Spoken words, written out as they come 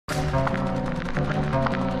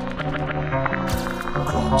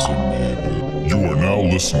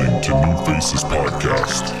listening to New Faces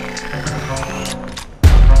Podcast.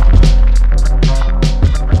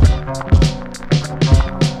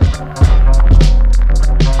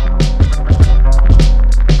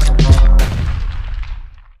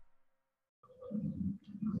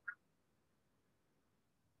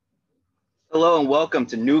 Hello and welcome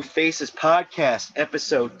to New Faces Podcast,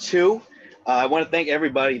 episode 2. I want to thank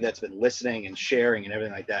everybody that's been listening and sharing and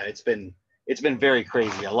everything like that. It's been very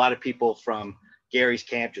crazy. A lot of people from Gary's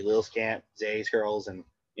camp, Jalil's camp, Zay's girls, and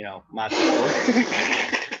my people.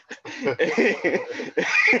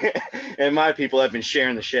 And my people have been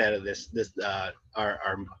sharing the shit out of this our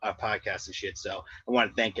podcast and shit. So I want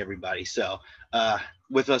to thank everybody. So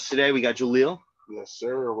with us today we got Jalil. Yes,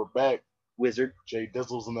 sir. We're back. Wizard. Jay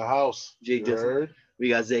Dizzle's in the house. Jay Dizzle. We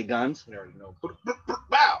got Zay Guns. You already know.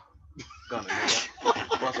 Bow! Gun,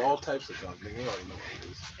 nigga. Bunch of all types of guns, nigga. You already know what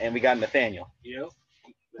it is. And we got Nathaniel. Yep.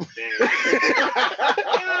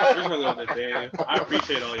 Nathaniel. I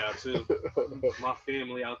appreciate all y'all too. My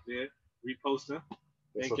family out there reposting.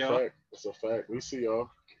 Thank y'all. It's a fact. We see y'all.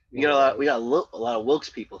 We got a lot of Wilkes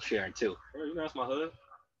people sharing too. Bro, you know that's my hood.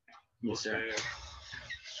 Yes, sir.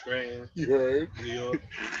 Scranton, You heard? New York.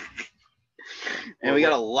 And we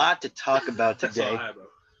got a lot to talk about That's today. all I have, bro.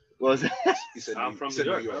 What was it? He said, I'm from New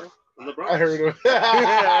York, bro. From the Bronx. I heard him.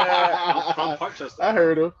 I'm from Parkchester. I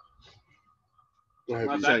heard him. Go My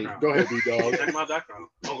ahead, background. Go ahead, B-Dog. Check my background.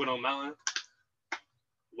 Pocono Mountain.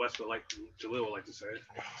 Westwood, like Jalil would like to say.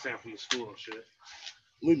 Sam from the school and shit.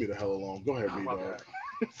 Leave me the hell alone. Go ahead, Nah, my B-Dog. bad.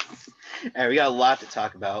 All right, we got a lot to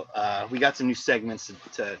talk about. We got some new segments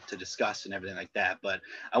to discuss and everything like that. But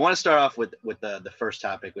I want to start off with the first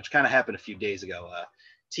topic, which kind of happened a few days ago.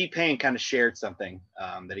 T-Pain kind of shared something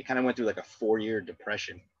that he kind of went through like a 4-year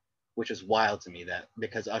depression, which is wild to me. That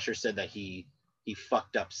because Usher said that he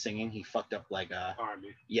fucked up singing, he fucked up like R&B.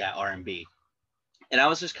 yeah, R&B, and I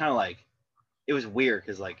was just kind of like, it was weird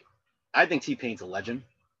because like I think T-Pain's a legend.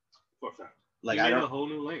 For a fact. Like He I made don't a whole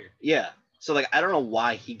new lane. yeah. So like I don't know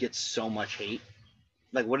why he gets so much hate.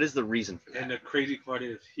 Like what is the reason for that? And the crazy part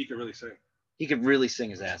is he could really sing. He could really sing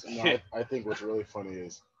his ass off. No, I think what's really funny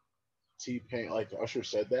is T-Pain, like Usher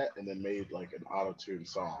said that and then made like an auto-tune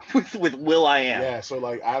song. with Will I Am, Yeah, so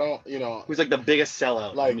like I don't, who's like the biggest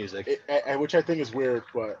sellout like in music. which I think is weird,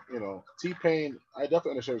 but T-Pain, I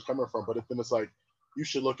definitely understand where he's coming from, but then it's like you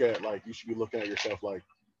should be looking at yourself like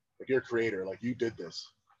you're a creator, like you did this,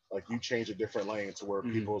 like you changed a different lane to where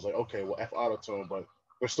people was like, okay, well F auto-tune, but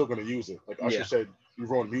they're still gonna use it. Like Usher said, you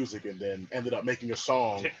ruined music and then ended up making a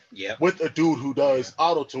song Yep. with a dude who does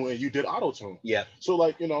auto-tune and you did auto-tune. Yep. So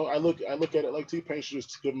like, I look at it like T-Pain should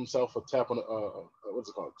just give himself a tap on the what's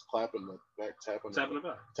it called? Clap in the back, tap on Tapping it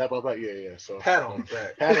back. Tap on the back, yeah. So Pat on the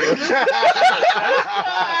back. pat on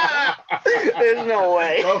the- There's no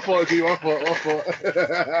way. My fault, G, my fault.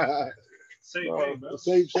 Same thing, bro.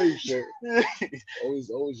 Same shit.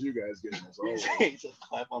 always you guys getting this. Always. Just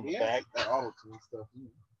clap on the Yeah, back. that auto-tune stuff.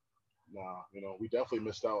 Nah, we definitely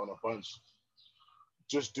missed out on a bunch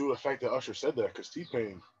just due to the fact that Usher said that, because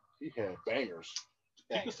T-Pain, he had bangers.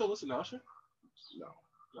 You can still listen to Usher? No.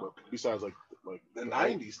 But besides like The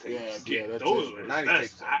 90s tapes. Yeah, that's those it. were 90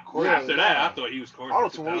 best. tapes. After that, I thought he was corny.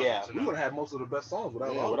 Auto-tune, Yeah. we would have had most of the best songs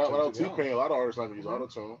without Yeah, auto-tune. without to be T-Pain, a honest. lot of artists not gonna use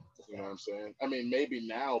auto-tune. You know what I'm saying? I mean, maybe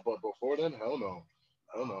now, but before then, hell no.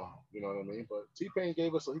 You know what I mean? But T-Pain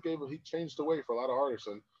he changed the way for a lot of artists,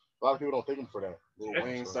 and a lot of people don't thank him for that. Lil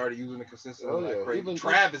Wayne started using it consistently. Oh, Like yeah. crazy. Even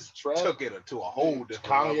Travis Trav- took it to a whole different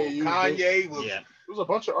Kanye level. used Kanye was Yeah. There's a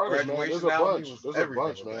bunch of artists, man. There's a Graduation bunch. album was There's a everything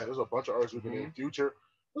bunch, with man. that. There's a bunch of artists we can name. Future.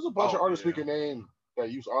 There's a bunch of artists we can name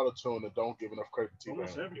that use auto-tune that don't give enough credit to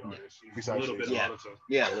Almost T-Pain. every artist. uses Besides a little bit Jay-Z. of auto-tune.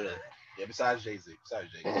 Yeah, literally. Yeah, besides Jay-Z.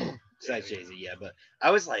 Besides Jay-Z, yeah. But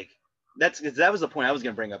I was like, that was the point I was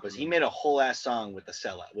gonna bring up, was he made a whole ass song with the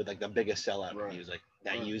sellout, with like the biggest sellout Right. music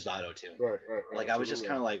that Right. used auto-tune. Right. Like I was just absolutely.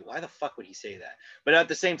 kind of like, why the fuck would he say that? But at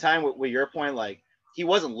the same time, with your point, like he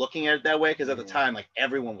wasn't looking at it that way, because at the time, like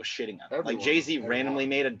everyone was shitting on him. Like Everyone. Jay-Z Everyone. randomly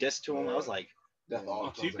made a diss to him. I Yeah. was like, Death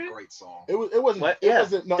Auto-tune's a T-Pain? great song. It wasn't. what? It Yeah,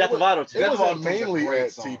 wasn't. No, Death it of was, Auto-Tune. it Death of wasn't Auto-Tune's a mainly great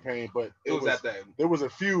at song. T-Pain, but It was at that. there was a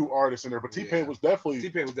few artists in there, but T-Pain Yeah. was definitely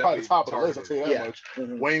T-Pain was probably definitely top of the list. I'll tell you that Yeah. much.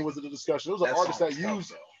 Mhm. Wayne was in the discussion. There was an artist song that was tough,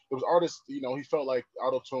 used. though. There was artists, he felt like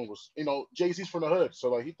auto-tune was, Jay-Z's from the hood, so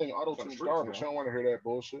like he think From auto-tune's the streets, garbage. you I don't want to hear that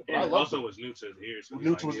bullshit. But I And love also it. was new to his ears. so New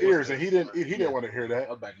like, to his yeah, ears, and he didn't Yeah. want to hear that.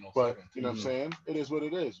 I was back in 07. But you know what I'm Mhm. saying? It is what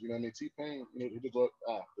it is. You know what I mean? T-Pain, he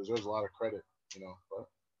deserves a lot of credit. But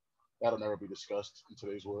that'll never be discussed in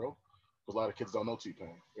today's world because a lot of kids don't know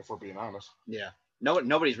T-Pain. If we're being honest. Yeah.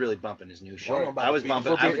 Nobody's really bumping his new shit. Right. I was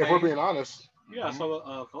bumping. If we're being honest, Yeah, I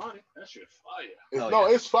saw Kalani. That shit fire. it's, Oh, no,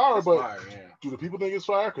 yeah. it's fire. It's But fire, yeah. do the people think it's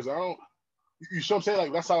fire? Because I don't. You see what I'm saying?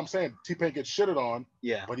 Like that's how I'm saying. T-Pain gets shitted on,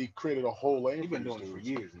 Yeah. but he created a whole lane. He's for been these doing it for dudes.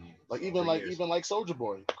 years and years. Like For years. even like Soulja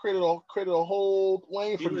Boy created a whole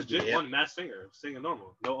lane He for these legit dudes. one mass singer, singing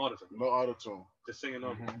normal, no audition, No auto tune, just singing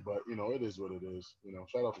normal. but you know it is what it is. You know,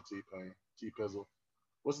 shout out to T-Pain, T-Pizzle.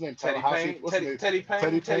 What's his name? Teddy Tallahassee. Payne. What's his name? Teddy Payne.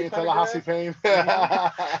 Teddy Payne. Teddy Tallahassee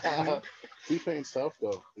Pendergrass. Payne. T-Pain's tough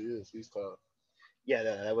though. He is. He's tough. Yeah,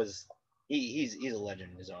 that was he's a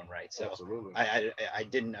legend in his own right. So Absolutely. I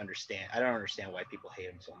didn't understand. I don't understand why people hate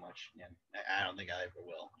him so much, and I don't think I ever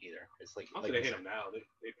will either. It's like, I don't like think they I hate said. him now.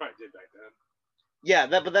 They probably did back then. Yeah,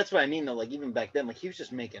 but that's what I mean though. Like even back then, like he was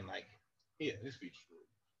just making like Yeah, his features.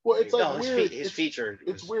 Well, it's like no, weird. his feature.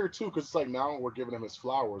 It's weird too because it's like now we're giving him his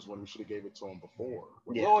flowers when we should have gave it to him before.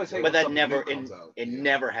 Yeah. always hate But when that something never new comes out. it Yeah.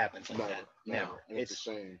 never happens like Never, that. no, Never. and it's a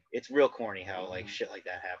shame. It's real corny how like shit like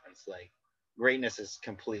that happens. Like greatness is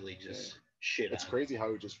completely just shit. It's on. crazy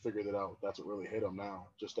how he just figured it out. That's what really hit him now.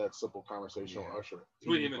 Just that simple conversation with Usher.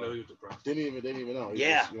 We didn't even know he was depressed. Didn't even know. He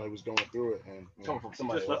Yeah. just, he was going through it, and Coming from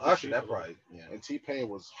somebody just like left the Usher, shit that alone. probably. Yeah. and T-Pain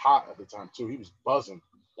was hot at the time too. He was buzzing.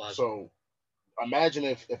 But So imagine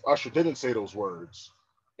if Usher didn't say those words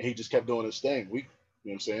and he just kept doing his thing. You know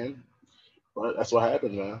what I'm saying? But that's what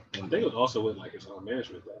happened, man. I think it was also with like his own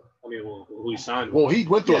management though. I mean, who he signed. Well, he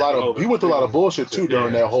went through a lot of bullshit too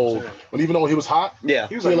during that whole. When even though he was hot, yeah,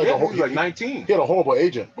 He was He like, had like a he whole- was like 19. he had a horrible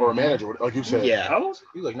agent or a Mhm. manager, like you said. yeah. How old?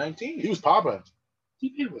 He was like 19. He was popping.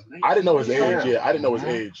 T-Pain was 19. I didn't know his age. Yeah. Yeah, I didn't know his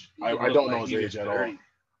Mhm. age. I don't know his age at all.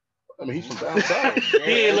 I mean, he's from down south. He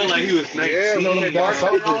didn't look like he was 19. Yeah, no, no, down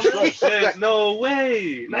south is stretch. There's no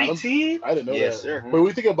way. Nah, 19? I didn't know Yes, that. sir. But when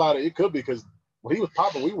we think about it, it could be because when he was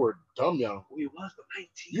popping, we were dumb young. We was the 19.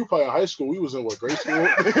 You probably in high school. We was in what, grade school?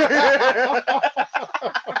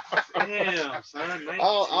 Damn, son. 19. I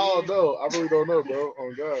don't know. I really don't know, bro.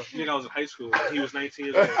 Oh God. You think I was in high school when he was 19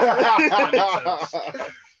 years old? That makes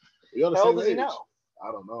sense. You How old is he age? now?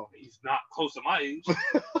 I don't know. He's not close to my age.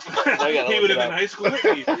 gotta He look would it have been up. in high school with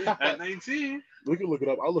me at 19. We can look it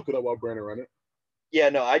up. I'll look it up while Brandon run it. Yeah,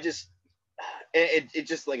 no, I just it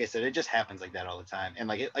just like I said, it just happens like that all the time. And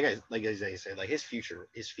like I said, like his feature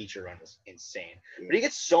run was insane. Yeah. But he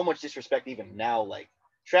gets so much disrespect even now. Like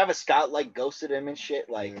Travis Scott like ghosted him and shit.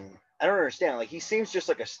 Like Yeah. I don't understand. Like he seems just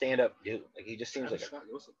like a stand-up dude. Like he just seems Travis like Scott,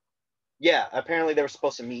 listen. yeah. Apparently they were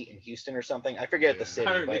supposed to meet in Houston or something. I forget the Yeah. city.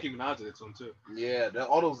 I heard But Nicki Minaj did it to him too. Yeah,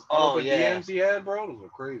 all those Oh, yeah. DMs he had, bro, those were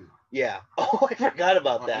crazy. yeah. Oh, I forgot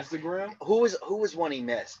about On that. Instagram, Who was one he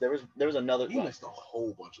missed? There was another. he missed a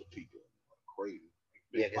whole bunch of people. Crazy.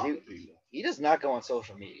 Yeah, Big because poppin' people. he does not go on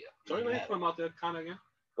social media. Tory Yeah. Lanez put him out there kind of again.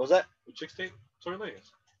 What was that? With Chicks Tape. Tory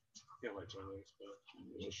Lanez. Yeah, I like Tory Lanez,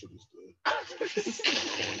 but That shit is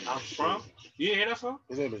good. I'm from. You didn't hear that song?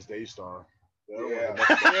 His name is Daystar. Yeah,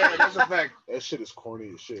 that's a fact. That shit is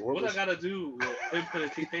corny as shit. What I gotta do with him putting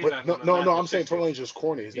T-Pain But back? no, on the no, map no. with I'm saying Chicks Tory Tape? Lanez is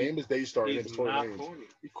corny. His name is Daystar. His name is He's Tory not Lanez. corny.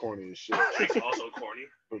 He corny as shit. Drake's also corny.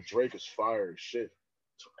 But Drake is fire as shit.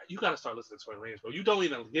 You gotta start listening to Tory Lanez, bro. You don't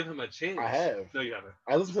even give him a chance. I have. No, you haven't.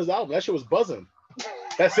 I listened to his album. That shit was buzzing.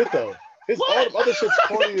 That's it though. His What? all the other shit's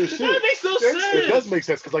corny as That shit. makes no It does sense. make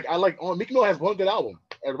sense because like I like Meek Mill has one good album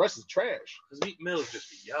and the rest is trash. Because Meek Mill just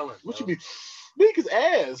be yelling. What bro. you be? Meek is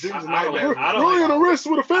ass. He was I don't like, like- I don't really like- on the wrist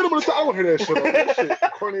with a phantom. I don't hear that shit. That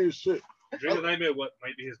shit corny as shit. Dream of Nightmare, what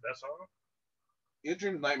might be his best song? Your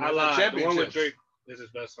Dream I Nightmare lied. The one with championships. Drake is his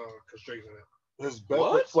best song because Drake's in it. His best,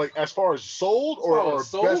 What? like as far as sold or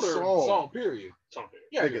Sold best or song. period. Song period.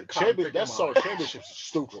 Yeah, Nigga, that song Championships is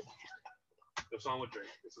stupid. The song with Drake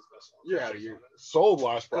is his best song. You're outta here. Sold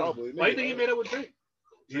wise probably. Why do you think he made it with Drake?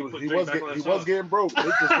 He was Put he Drake was back get, on he his was song. getting broke. Nick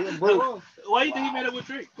was getting broke. Why do you think he made it with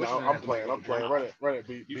Drake? No, I'm playing. Run it.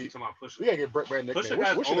 You Be, keep talking about Pusha. we gotta get Brandon nickname. Pusha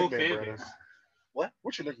got What's his your own nickname, fan Brandon? base.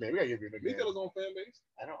 What's your nickname? We gotta give you a He's nickname. got his own fan base.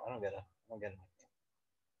 I don't get it.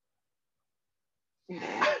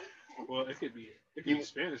 Well, it could be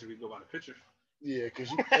Spanish if we go by the picture. Yeah, because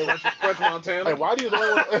you. French Montana. Hey, why do you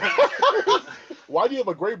why do you have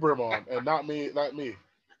a gray brim on and not me? Not me.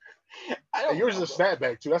 And yours is a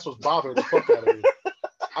snapback too. That's what's bothering the fuck out of me.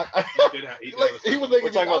 He did have- he did Like, have he a- was We're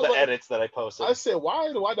making talking me, about the I was like- edits that I posted. I said,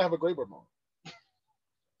 why do I not have a gray brim on?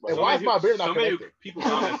 And So why is many- my beard not so many connected? people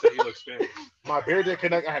comment that he looks Spanish. My beard didn't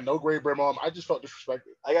connect. I had no gray brim on. I just felt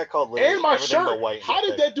disrespected. I got called literally And my everything but shirt. white. How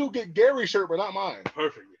did that dude get Gary's shirt but not mine?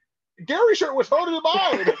 Perfectly. Gary's shirt was harder than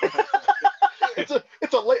mine.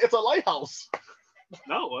 it's a lighthouse.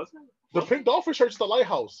 No, it wasn't. The pink dolphin shirt's the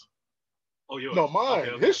lighthouse. Oh, yours. No, mine.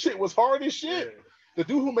 Okay, His shit was hard as shit. Yeah. The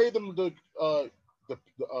dude who made them That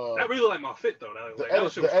really looked like my fit though. That, the like, that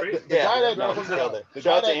edit- shit was the crazy. guy that no, the he killed it. guy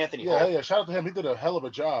Shout out to that- Anthony Yeah, Holt. yeah. Shout out to him. He did a hell of a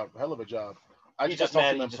job. I He just just gotta talk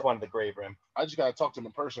mad. to He him. just wanted the gray rim. I just gotta talk to him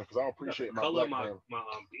in person because I don't You got appreciate the my color black of my man.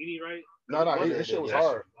 beanie, right? No, Brother, his shit was yeah.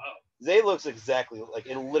 hard. Wow. Zay looks exactly like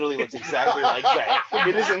it. Literally looks exactly like that.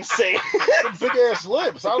 It is insane. Big ass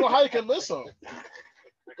lips. I don't know how you can miss him.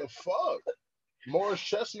 The fuck? Morris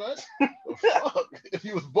Chestnut? The fuck? If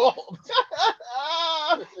he was bald.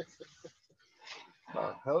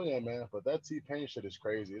 Hell yeah, man. But that T-Pain shit is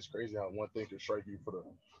crazy. It's crazy how one thing can strike you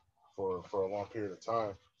for a long period of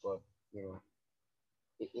time. But, you know,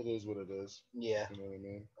 it is what it is. Yeah, You know what I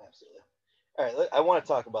mean? absolutely. All right, I want to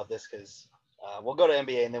talk about this because we'll go to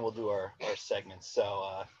NBA and then we'll do our segments.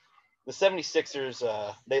 So the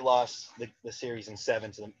 76ers, they lost the series in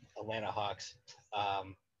 7 to the Atlanta Hawks.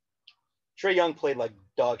 Trae Young played like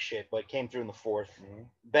dog shit, but came through in the 4th. Mhm.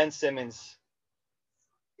 Ben Simmons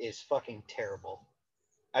is fucking terrible.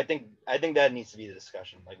 I think that needs to be the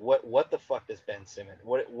discussion. Like, what the fuck does Ben Simmons?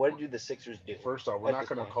 What do the Sixers do? First off, we're at not this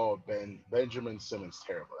going to point? call Benjamin Simmons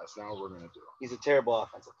terrible. That's not what we're going to do. He's a terrible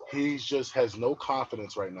offensive player. He just has no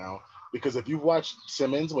confidence right now because if you watch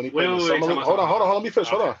Simmons when he Wait, played in the wait, summer wait, league, time out. hold on, let me finish.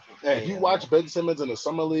 Hold on. There If you you go. watch Ben Simmons in the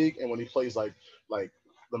summer league and when he plays like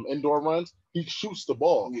them indoor runs, he shoots the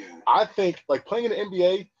ball. Yeah. I think like playing in the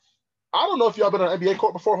NBA. I don't know if y'all been on an NBA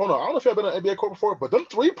court before. Hold on, I don't know if y'all been on an NBA court before, but them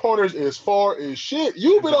 3-pointers is far as shit.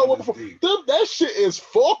 You've been on one before. That shit is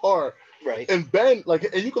far. Right. And Ben, like,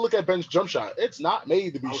 and you can look at Ben's jump shot. It's not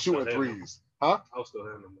made to be I was shooting still hitting threes, huh? I was still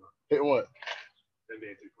hitting him. Hit what? NBA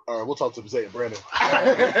 3 All right, we'll talk to Zay and Brandon.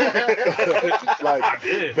 I Like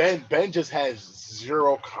did. Ben just has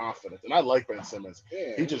zero confidence, and I like Ben Simmons.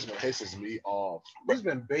 Yeah, He just pisses me off. he's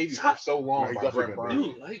been baby for so long. No, he by definitely Brett been Brown.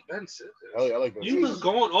 You like Ben Simmons? Hell yeah, I like Ben You was Simmons.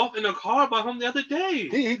 going off in the car about him the other day.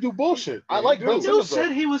 He do bullshit. I Yeah, like he Ben do. You Simmons though.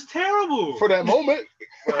 said he was terrible. For that moment.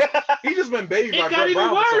 He just been baby It by got Brett even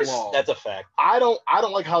Brown for worse. so long. That's a fact. I don't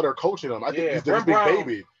like how they're coaching him. I think Yeah, he's Brett big Brown-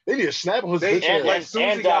 baby. They need to snap on his They- bitch And, ass. as soon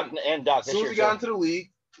as he Doc got- and Doc As this soon year as he got too. into the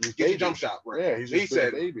league, He's get your baby. jump shot, right? Yeah, he's He just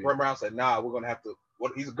said, baby. Brett Brown said, nah, we're going to have to.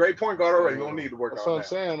 He's a great point guard already. We don't need to work That's on what I'm that.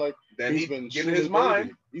 saying. Like Then he's he been get in shooting his mind.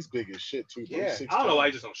 baby. He's big as shit too. Bro. Yeah. He's 6'10". I don't know why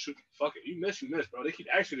he just don't shoot. Fuck it. You miss, bro. They keep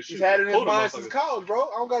asking you to shoot. He's had it in his Pull the mind since motherfucker. college, bro.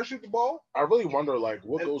 I don't got to shoot the ball. I really wonder like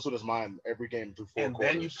what And- goes through his mind every game through 4 And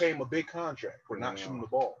quarters. then you pay him a big contract for not Yeah. shooting the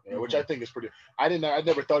ball. Yeah, which I think is pretty. I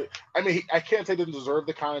never thought. I mean, I can't say he didn't deserve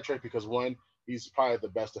the contract because one, he's probably the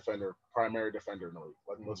best primary defender in the league.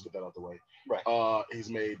 Let's get that out the way. Right. He's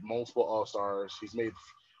made multiple All-Stars. He's made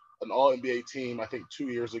an All-NBA team, I think 2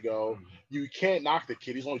 years ago. You can't knock the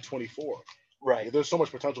kid. He's only 24. Right. There's so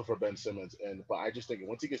much potential for Ben Simmons, but I just think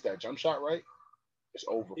once he gets that jump shot right, it's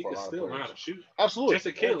over He for a can lot still of learn how players. to shoot. Absolutely.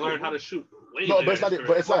 Jason Kidd learned how to shoot. Way No, later but it's in not. his But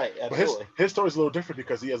career. it's not. Right, But his absolutely. story's a little different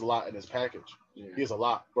because he has a lot in his package. He has a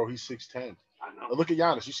lot, bro. He's 6'10". I know. Look at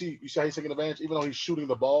Giannis. You see how he's taking advantage. Even though he's shooting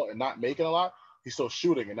the ball and not making a lot, he's still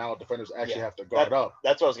shooting, and now defenders actually Yeah. have to guard up.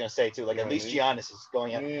 That's what I was gonna say too. Like You at know least what I Giannis is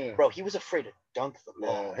going out. Yeah. Bro, he was afraid to dunk the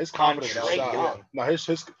ball. Yeah, his On confidence Trae is shot. Young. No, his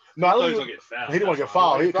I no, I thought don't he was even, gonna get fouled. he didn't want to get That's why.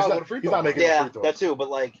 fouled. He fouled He's with a free not throw. making Yeah, free throws. that too. But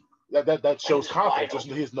like, That shows He's confidence. wide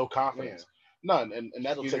Just he has no confidence. None, and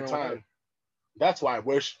that'll He's take your own time. guy. That's why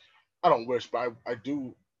I don't wish, but I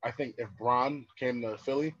do. I think if Bron came to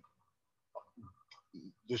Philly,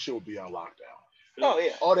 this shit would be on lockdown. oh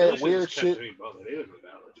yeah, All Philly that should've weird just kept shit. Jimmy Butler. They would've been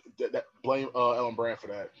valid. That blame Ellen Brand for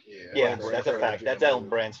that. yeah, Brand that's a for fact. that. That's Elton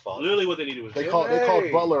Brand's fault. Literally, what they needed was They Jimmy.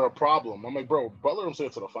 called Butler a problem. I'm like, bro, Butler don't say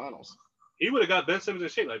it to the finals He would have got Ben Simmons in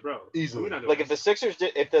shape, like, bro. easily. we're not doing Like if the this. Sixers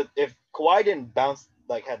did, if Kawhi didn't bounce,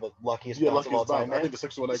 like had the luckiest Yeah, bounce of all luckiest time, bounce. I man, think the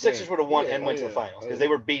Sixers won the that Sixers game. would have won Yeah, and went to the yeah, finals because yeah. they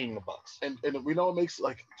were beating the Bucks. And we know it makes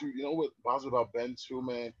like, dude, you know what bothers me about Ben too,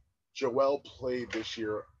 man? Joel played this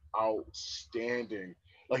year outstanding.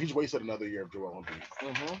 Like he's wasted another year of Joel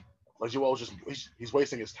Embiid. Like Joel's just he's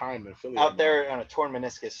wasting his time in Philly. Out right there on a torn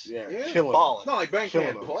meniscus, now. Yeah. killing. balling. It's not like Ben Killing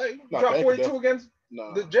can't him. play. He No, dropped Ben 42 could against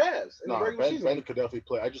No, the Jazz in the no, regular season. Ben could definitely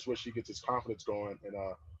play. I just wish he gets his confidence going. And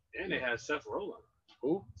And they had Seth Rollins.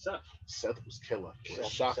 who? Seth. Seth was killer. He Seth-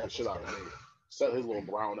 shot the Seth shit was out of killer. me. Seth, his little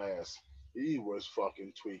brown ass, he was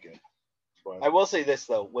fucking tweaking. But I will say this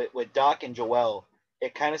though, with Doc and Joel,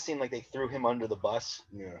 it kind of seemed like they threw him under the bus.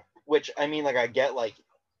 yeah, Which I mean, like I get, like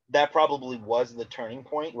that probably was the turning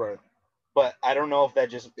point, right. but I don't know if that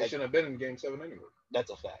just They like, shouldn't have been in Game 7 anyway. that's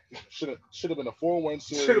a fact. Should have been a 4-1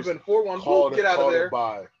 series. Should have been 4-1. Called Get out of called there. it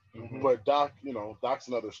by. Mhm. But Doc, Doc's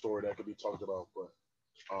another story that could be talked about. But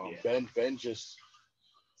Yeah. Ben just,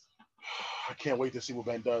 I can't wait to see what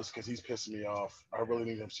Ben does because he's pissing me off. I really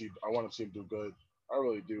need him to see. I want him to see him do good. I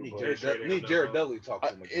really do. Need But Jared Dudley to talk to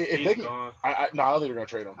him again. if He's they can, gone. no, I don't think they're gonna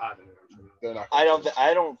trade him. I think they're gonna trade him. They're not. I don't. trade him.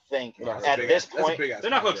 I don't think They're not That's a at big this ass- that's a point. big ass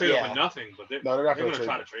They're not gonna trade him Yeah. for nothing, but they're No, they're not gonna gonna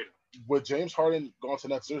try trade to trade him. With James Harden going to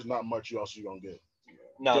Nets, there's not much else you're gonna get.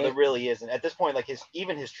 No, there really isn't. At this point, like his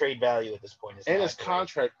trade value at this point is. And not his great.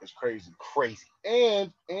 contract is crazy. Crazy.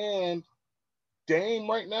 And Dame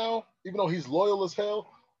right now, even though he's loyal as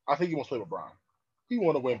hell, I think he wants to play with Bron. He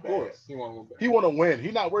want to win Of bad. course, he want to win. He want to win.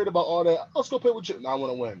 He's not worried about all that. Let's go play with you. No, I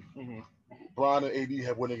want to win. Mm-hmm. Bron and AD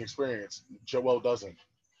have winning experience. Joel doesn't.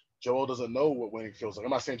 Joel doesn't know what winning feels like.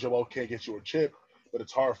 I'm not saying Joel can't get you a chip, but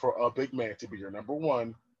it's hard for a big man to be your number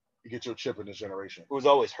one to get you a chip in this generation. Who was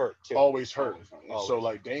always hurt too. Always hurt. Always. So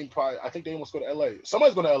like Dame probably, I think Dame wants to go to LA.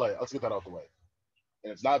 Somebody's going to LA. Let's get that out the way.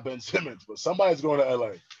 And it's not Ben Simmons, but somebody's going to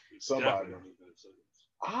LA. Somebody.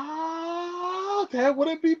 That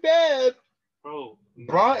wouldn't be bad. Bro.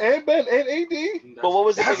 Bron and Ben and AD. But what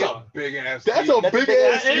was the That's biggest? a big ass. That's a big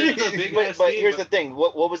ass That is a team. big ass But team, here's the thing.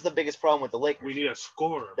 What was the biggest problem with the Lakers? We need a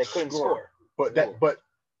scorer. They couldn't score. But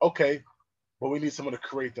okay. But we need someone to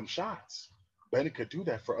create them shots. Ben could do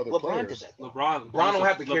that for other LeBron players. did that. LeBron don't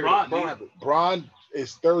have to carry. Bron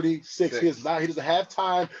is 36. He Six. doesn't have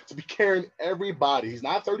time to be carrying everybody. He's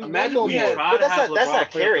not 31 Imagine no we more. had- But that's have not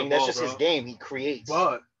LeBron play carrying. the That's ball, just his bro. game. He creates.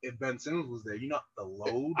 But if Ben Simmons was there, the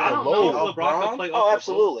load. I don't low. know if LeBron can play off the Oh, ball.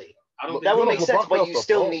 absolutely. I don't That think would No, make LeBron sense, play but off you the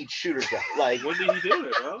still ball. need shooters though. Like when did he do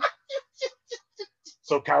it, bro?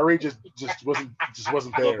 So Kyrie just wasn't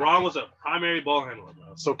there. LeBron was a primary ball handler,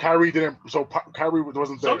 bro. So Kyrie didn't. So Kyrie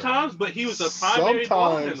wasn't there. Sometimes, but he was a primary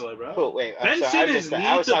ball Sometimes. handler, bro. oh, wait, I'm Ben sorry, I Simmons missed that. I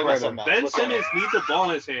needs was the talking about Brandon. something else. Ben What's going Simmons on? needs the ball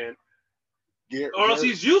in his hand, Gary, or else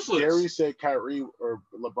he's useless. Gary said Kyrie or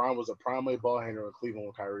LeBron was a primary ball handler in Cleveland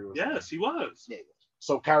when Kyrie was there. Yes, he was.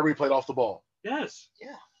 So Kyrie played off the ball. Yes.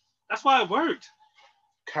 Yeah. That's why it worked.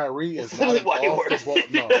 Kyrie That's is literally not why an it off worked. the ball.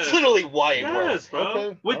 No. That's literally why it Yes, worked. bro.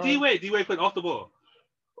 Okay, With all D Wade, played off the ball.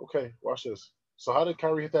 Okay, watch this. So how did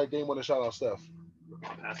Kyrie hit that game-winning shot on Steph?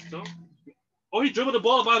 Passed him. Oh, he dribbled the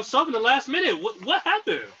ball by himself in the last minute. What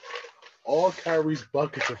happened? All Kyrie's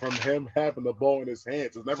buckets are from him having the ball in his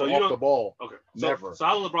hands. It's never So you off don't- the ball. Okay. Never. So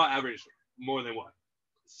how did LeBron average more than what?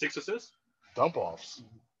 6 assists? Dump offs.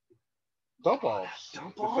 Dump offs.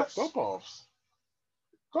 Dump offs? Dump offs.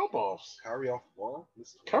 Dump offs. Kyrie off the ball.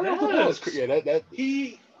 Kyrie off the ball is Yes. yeah. That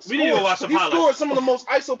He We need to watch some he highlights. scored some of the most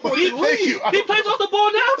ISO points in the Thank league. you. He plays off the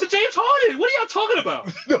ball now to James Harden. What are y'all talking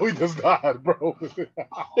about? no, he does not, bro. Oh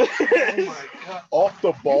my god. Off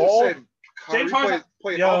the You ball. said Kyrie James Harden-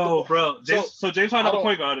 played off the Yo, ball. bro. So James Harden I not the don't-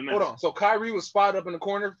 point guard in Hold this. on. So Kyrie was spotted up in the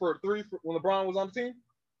corner for a three when LeBron was on the team?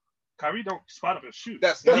 Kyrie don't spot up and shoot.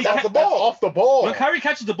 That's That's off the that's ball. off the ball. When Kyrie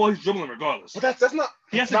catches the ball, he's dribbling regardless. But that's not.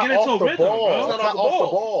 He has It's to not get into off a the rhythm, ball. bro. It's It's not not off off the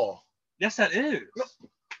the ball. Yes, that is.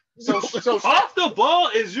 So Off the ball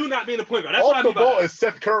is you not being a point guard. That's what I Off the mean by ball that. is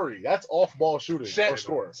Seth Curry. That's off ball shooting or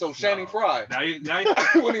score. So Channing Frye Now you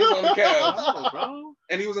when he was on the Cavs no, bro.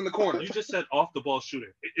 and he was in the corner. You just said off the ball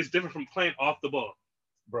shooting. It's different from playing off the ball.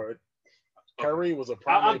 Bro, Kyrie was a I'm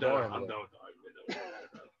primary done. ball I'm handler. done with the argument.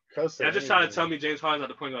 Cuz Y'all just trying to tell me James Harden's not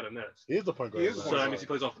the point guard in Nets. he is the point guard. He is the So point that guard. means he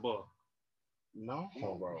plays off the ball. No,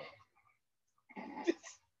 bro.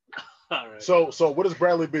 All right. So what is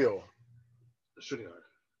Bradley Beal? The shooting guard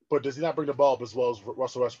But does he not bring the ball up as well as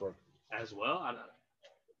Russell Westbrook? as well.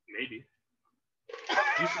 Maybe.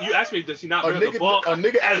 You asked me, does he not A bring up the ball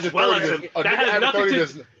nigga as averaging well 30 as him? does- a That nigga has averaging nothing 30 to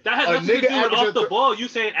does- that has a nothing to nigga do with averaging off the ball. You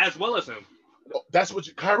saying as well as him? That's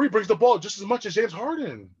what Kyrie brings the ball just as much as James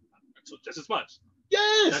Harden. So just as much. That's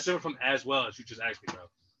Yes. different from as well as you just asked me, bro.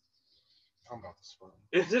 I'm about to spun.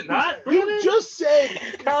 Is it not? You Brandon? just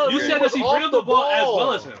said Kyrie You said was does he off bring up the ball as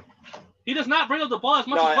well as him? He does not bring up the ball as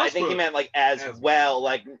much No, as Westbrook. I think he meant like as As well,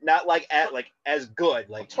 like not like at like as good.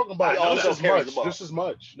 I'm Like talking about he just also as carries the much. ball. Just as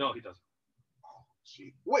much. No, he doesn't.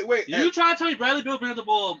 Wait. You trying to tell me Bradley Beal brings the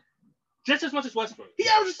ball just as much as Westbrook? He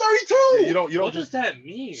averages 32. Yeah, you don't What does just. that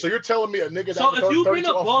mean? So you're telling me a nigga So that if you bring 32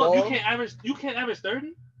 the off ball, you can't average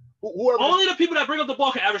 30? Whoever Only the people that bring up the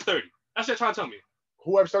ball can average 30. That's what you're trying to tell me.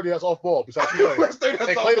 whoever 30 that's off ball besides Clay. That's And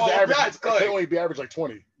Clay doesn't average. That's Clay Clay. only be average like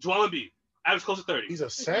 20. Joel Embiid, average close to 30. He's a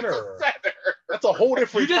center. That's a whole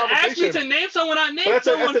different You just asked me conversation. to name someone. I But named that's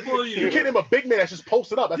a- someone that's a- for You you. can't name a big man that's just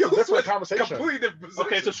posted up. That's a different conversation. Completely different position.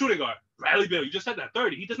 Okay, so shooting guard. Bradley Beal, you just said that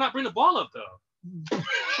 30. He does not bring the ball up, though.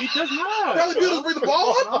 He does not. Bradley Beal doesn't bring the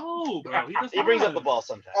ball up? No, bro. He does he brings not. up the ball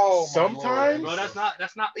sometimes. Oh, my Sometimes? Bro, that's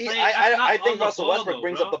not He- playing. That's not I on think the Russell ball, Westbrook though,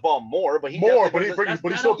 brings bro. up the ball more, but he More, definitely but he brings brings,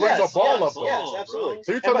 but he still brings yes, the ball yes, up though. yes, absolutely.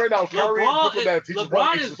 So you're telling me right now, Kyrie, Brooklyn Nets, he's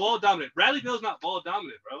LeBron just is ball dominant. Bradley Beal's not ball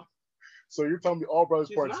dominant, bro. So you're telling me all brothers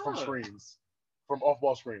He's points from not. screens, from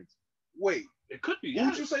off-ball screens. Wait, It could be. who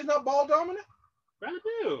would Yes. you say not ball dominant? Bradley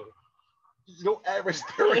Beal. You don't average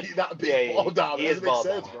 30, not big Yeah, ball he dominant. is Doesn't ball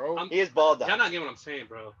make sense, dominant. bro. I'm- He is ball Y'all down. not getting what I'm saying,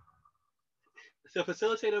 bro. The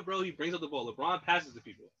facilitator, bro, he brings up the ball. LeBron passes to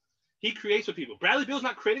people. He creates for people. Bradley Beal's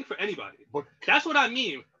not creating for anybody. But- That's what I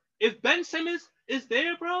mean. If Ben Simmons is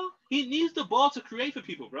there, bro. He needs the ball to create for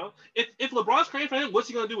people, bro. If LeBron's creating for him, what's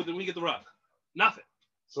he gonna do with it when he get the rock? Nothing.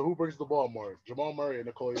 So who brings the ball more? Jamal Murray and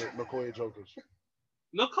Nikola Jokic.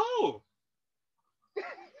 Nicole.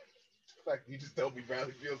 Like you just told me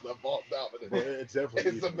Bradley feels that ball dominant. It's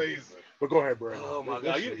definitely It's amazing. But go ahead, Brandon. Oh my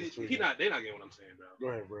god, they're not getting what I'm saying, bro. Go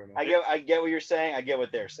ahead, Brandon. I get what you're saying. I get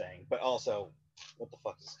what they're saying. But also, what the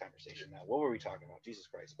fuck is this conversation now? What were we talking about? Jesus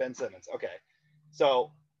Christ. Ben Simmons. Okay.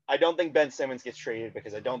 So I don't think Ben Simmons gets traded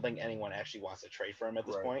because I don't think anyone actually wants to trade for him at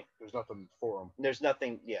this point. There's nothing for him. There's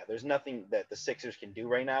nothing that the Sixers can do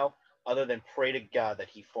right now other than pray to God that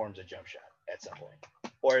he forms a jump shot at some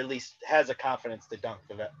point. Or at least has a confidence to dunk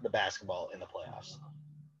the basketball in the playoffs.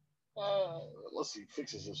 Unless he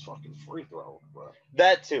fixes his fucking free throw. But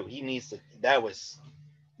That too. He needs to.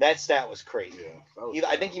 That stat was crazy. Yeah,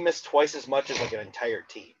 I think he missed twice as much as like an entire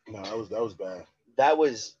team. No, that was bad. That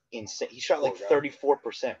was insane. He shot like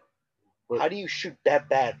 34%. How do you shoot that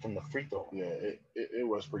bad from the free throw? Yeah, it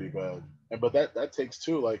was pretty bad. But that takes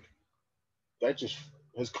two. Like that just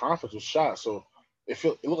his confidence was shot. So it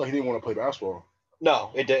looked like he didn't want to play basketball.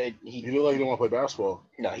 No, it did. He looked like he didn't want to play basketball.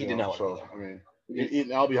 No, he did not. So I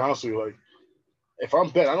mean, I'll be honest with you. Like, if I'm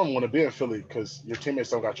Ben, I don't want to be in Philly because your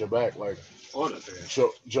teammates don't got your back. Like,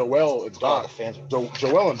 Joel and Doc.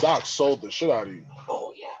 Joel and Doc sold the shit out of you.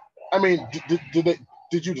 Oh yeah. I mean,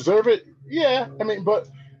 did you deserve it? Yeah. I mean, but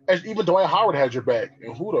even Dwight Howard had your back,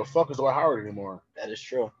 and who the fuck is Dwight Howard anymore? That is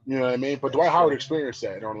true. You know what I mean? But Dwight Howard experienced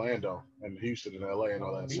that in Orlando and Houston and LA and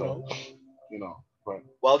all that. So, but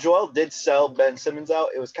while Joel did sell Ben Simmons out,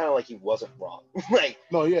 it was kind of like he wasn't wrong. Like,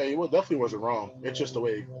 no, yeah, he definitely wasn't wrong. It's just the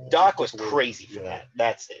way Doc was crazy for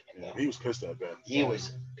that statement. Yeah, he was pissed at Ben. He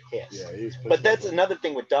was pissed. Yeah, he was pissed. But that's another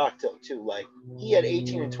thing with Doc too. Like, he had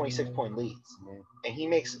 18 and 26 point leads, and he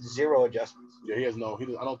makes zero adjustments. Yeah, I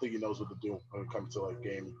don't think he knows what to do when it comes to like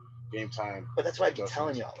game time. But that's why I keep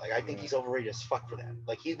telling y'all. Like, I think he's overrated as fuck for that.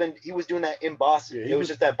 Like, he was doing that in Boston. It was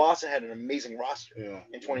just that Boston had an amazing roster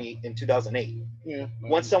in 2008. Yeah.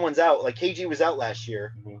 Once someone's out, like KG was out last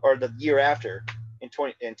year or the year after in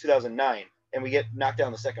 2009, and we get knocked out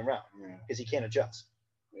in the second round because he can't adjust.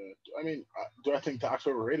 Yeah. I mean, do I think Doc's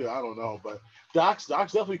overrated? I don't know, but Doc's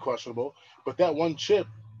definitely questionable. But that one chip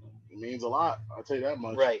means a lot. I'll tell you that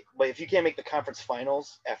much. Right, but if you can't make the conference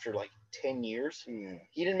finals after like 10 years,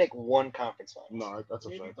 he didn't make one conference finals. No, that's a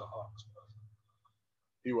fact. He beat the Hawks, bro.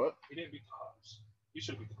 He what? He didn't beat the Hawks. He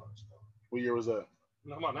should beat the Hawks, bro. What year was that?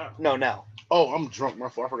 No, come on now. No, now. Oh, I'm drunk. My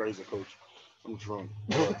fault. I forgot he's a coach. I'm drunk.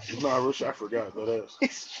 No, I forgot that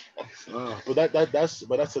is. But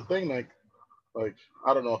that's the thing. Like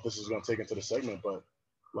I don't know if this is gonna take into the segment, but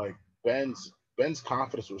like Ben's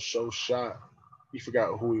confidence was so shot. He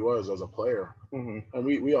forgot who he was as a player. And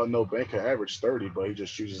we all know Ben can average 30, but he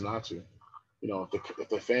just chooses not to. You know, if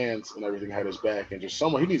the fans and everything had his back and just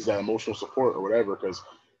someone, he needs that emotional support or whatever, because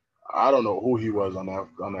I don't know who he was on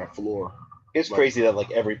that floor. It's crazy that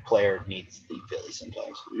like every player needs to leave Philly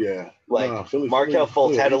sometimes. Yeah. Like Markelle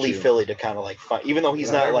Fultz had to leave Philly to kind of like fight, even though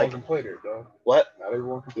he's not like. Can play there, though. What? Not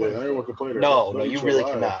everyone can Yeah, play not everyone can play there. No, you really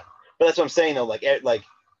cannot. But that's what I'm saying though. Like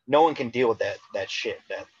no one can deal with that shit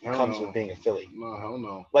that comes with being a Philly. No, hell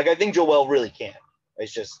no. Like I think Joel really can.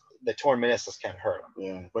 It's just the torn meniscus kind of hurt him.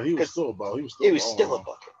 Yeah, but he was still a bucket. He was still a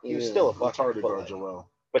bucket. It's hard to guard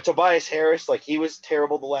Joel. But Tobias Harris, like he was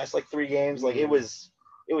terrible the last like 3 games. Like it was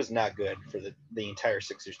not good for the entire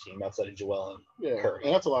Sixers team outside of Joel and Curry.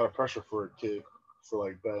 And that's a lot of pressure for a kid, for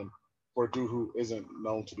like Ben, for a dude who isn't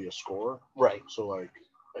known to be a scorer. Right. So like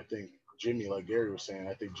I think Jimmy, like Gary was saying,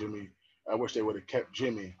 I wish they would have kept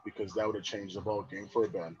Jimmy because that would have changed the ball game for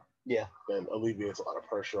Ben. Yeah. That alleviates a lot of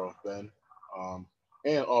pressure off Ben.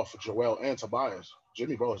 And off Joel and Tobias.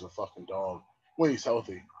 Jimmy Butler's a fucking dog when he's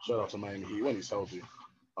healthy. Shout out to Miami Heat when he's healthy.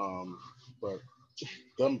 But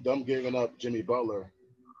them giving up Jimmy Butler,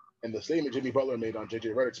 and the statement Jimmy Butler made on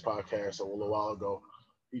JJ Redick's podcast a little while ago,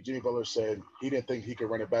 Jimmy Butler said he didn't think he could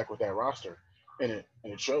run it back with that roster, and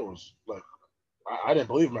it shows. Like I didn't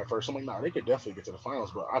believe him at first. I'm like, nah, they could definitely get to the finals,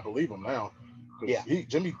 but I believe him now. Yeah.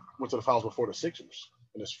 Jimmy went to the finals before the Sixers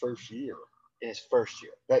in his first year.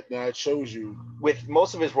 That shows you, with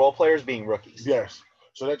most of his role players being rookies. Yes.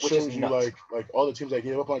 So that shows you like all the teams that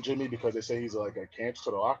gave up on Jimmy because they say he's like a cancer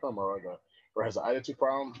to the locker room or has an attitude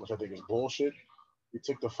problem, which I think is bullshit. He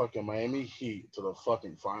took the fucking Miami Heat to the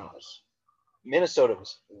fucking finals. Minnesota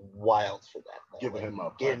was wild for that. Giving him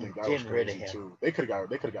up. I think that was crazy too. They could have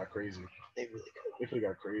got crazy. They really could. They could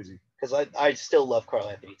have got crazy. Because I still love Karl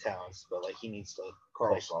Anthony Towns, but like he needs to.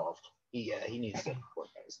 Karl's soft. He needs to work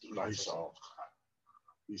on his defense. No, he's soft.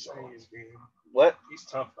 What? He's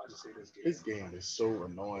tough. I just say this game. His game is so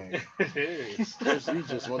annoying. It is. He's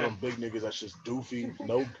just one of them big niggas that's just doofy,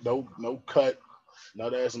 no cut,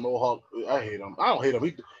 nut ass mohawk. I hate him. I don't hate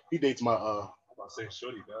him. He dates my I'm about to say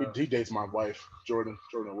shorty, dog. he dates my wife, Jordan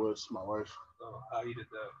Woods, my wife. Oh, how he did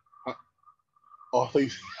that. Oh, I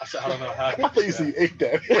I don't know how. I thought you said he ate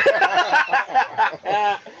that.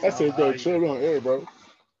 I said, bro, chill on air, bro.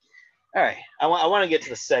 All right, I want to get to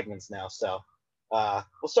the segments now. So,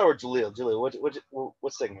 we'll start with Jaleel. Jaleel,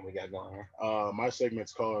 what segment we got going here? My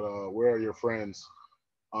segment's called "Where Are Your Friends?"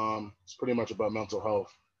 It's pretty much about mental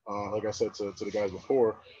health. Like I said to the guys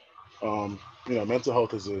before, mental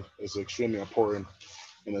health is extremely important,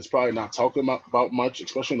 and it's probably not talked about much,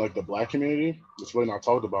 especially in like the Black community. It's really not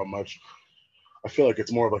talked about much. I feel like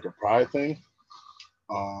it's more of like a pride thing,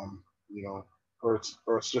 or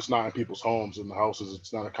it's just not in people's homes, in the houses.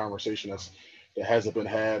 It's not a conversation that hasn't been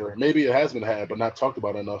had, or maybe it has been had but not talked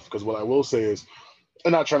about enough. Because what I will say is,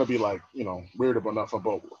 I'm not trying to be like weird about nothing,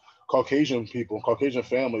 but Caucasian people, Caucasian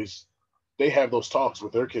families, they have those talks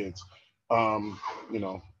with their kids, and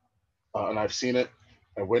I've seen it,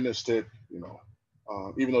 I witnessed it,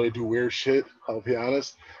 even though they do weird shit, I'll be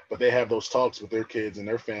honest, but they have those talks with their kids and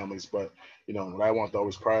their families. But what I want to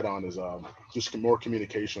always pride on is just more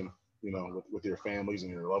communication, with your families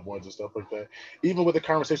and your loved ones and stuff like that. Even with the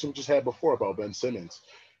conversation we just had before about Ben Simmons,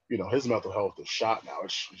 his mental health is shot now.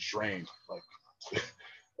 It's drained. Like,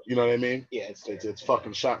 you know what I mean? Yeah, it's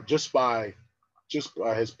fucking shot just by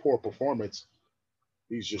his poor performance.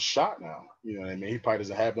 He's just shot now. You know what I mean? He probably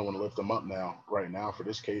doesn't have no one to lift him up right now for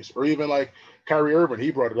this case. Or even like Kyrie Irving,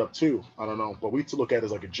 he brought it up too. I don't know, but we to look at it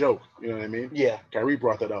as like a joke. You know what I mean? Yeah. Kyrie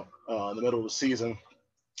brought that up in the middle of the season.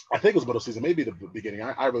 I think it was middle of the season, maybe the beginning.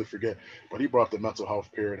 I really forget. But he brought the mental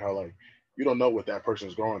health period, how like you don't know what that person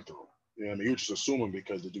is going through. You know what I mean? You're just assuming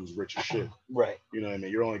because the dude's rich as shit. Right. You know what I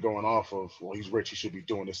mean? You're only going off of, well, he's rich, he should be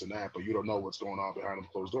doing this and that, but you don't know what's going on behind them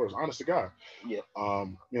closed doors. Honest to God. Yeah.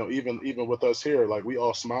 Even with us here, like we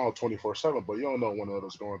all smile 24/7, but you don't know what one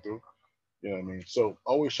another's going through. You know what I mean? So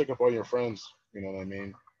always check up on your friends. You know what I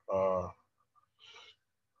mean?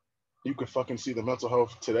 You could fucking see the mental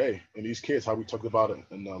health today in these kids, how we talked about it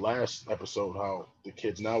in the last episode, how the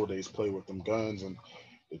kids nowadays play with them guns and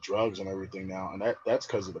the drugs and everything now. And that's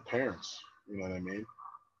because of the parents. You know what I mean?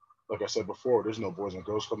 Like I said before, there's no Boys and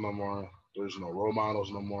Girls Club no more. There's no role models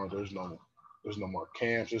no more. There's no more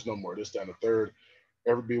camps. There's no more this, that, and the third.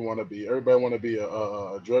 Everybody want to be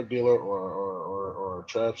a drug dealer or a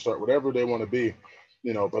trap star, whatever they want to be,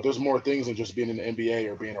 But there's more things than just being in the NBA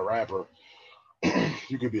or being a rapper.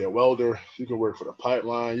 You could be a welder. You can work for the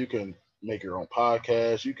pipeline. You can make your own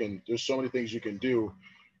podcast. There's so many things you can do.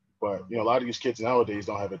 But a lot of these kids nowadays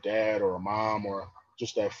don't have a dad or a mom or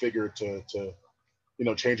just that figure to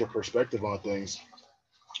change your perspective on things,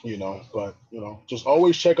 but just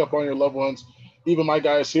always check up on your loved ones. Even my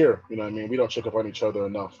guys here, we don't check up on each other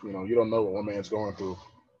enough. You don't know what one man's going through,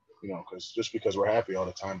 because just because we're happy all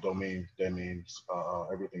the time don't mean that means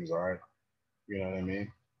everything's all right. You know what I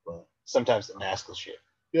mean? But sometimes the mask is shit.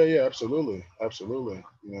 Yeah, absolutely. You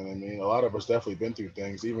know what I mean? A lot of us definitely been through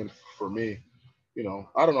things. Even for me,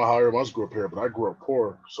 I don't know how everyone else grew up here, but I grew up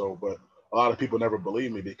poor. but a lot of people never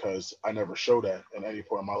believe me because I never showed that at any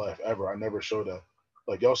point in my life ever. I never showed that.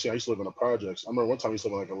 Like y'all see, I used to live in the projects. I remember one time I used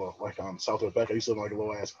to live in like South Rebecca. I used to live in like a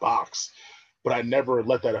little ass box, but I never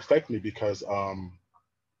let that affect me because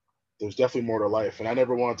there's definitely more to life, and I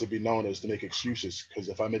never wanted to be known as to make excuses. Because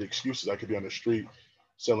if I made excuses, I could be on the street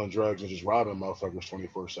selling drugs and just robbing motherfuckers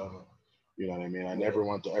 24/7. You know what I mean? I never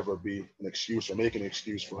want to ever be an excuse or make an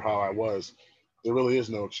excuse for how I was. There really is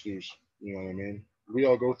no excuse. You know what I mean? We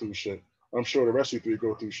all go through shit. I'm sure the rest of you three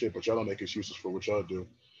go through shit, but y'all don't make excuses for what y'all do.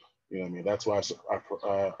 You know what I mean? That's why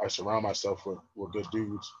I surround myself with good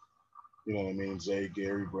dudes. You know what I mean? Zay,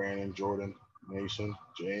 Gary, Brandon, Jordan, Mason,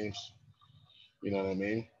 James. You know what I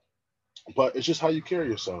mean? But it's just how you carry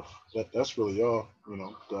yourself. That's really all.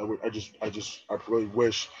 I really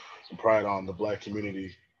wish and pride on the Black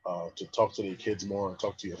community to talk to your kids more and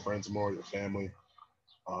talk to your friends more, your family.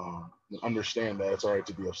 And understand that it's all right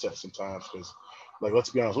to be upset sometimes because, like, let's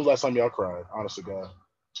be honest, when was the last time y'all cried? Honest to God.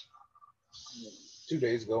 2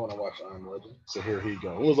 days ago when I watched I Am Legend. So here he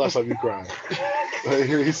go. When was the last time you cried?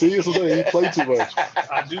 Here he sees he played too much.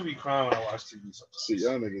 I do be crying when I watch TV sometimes. See,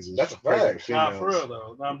 y'all niggas is that's a fact. Nah, for real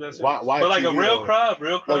though. No, I'm just why but like TV, a real though? cry, Like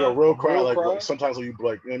a real cry, Real like cry? sometimes when you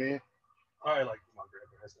like, you know what I mean? Probably like my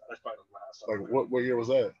grandparents. That's probably the last time. Like what year was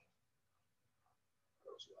that?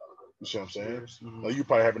 You see what I'm saying? Like you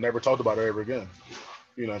probably haven't never talked about it ever again.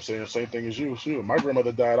 You know what I'm saying? Same thing as you. Shoot, my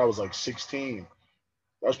grandmother died. I was like 16.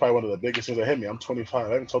 That was probably one of the biggest things that hit me. I'm 25.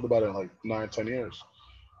 I haven't talked about it in like 9, 10 years.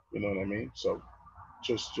 You know what I mean? So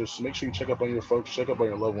just make sure you check up on your folks, check up on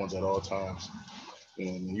your loved ones at all times.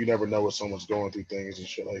 And you never know what someone's going through things and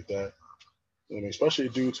shit like that. I mean, especially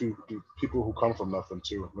due to people who come from nothing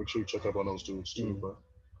too. Make sure you check up on those dudes too. But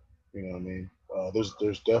you know what I mean?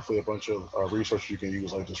 There's definitely a bunch of resources you can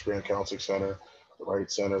use, like the Scranton Counseling Center, the Wright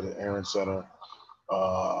Center, the Aaron Center.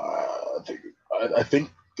 I think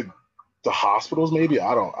the hospitals maybe.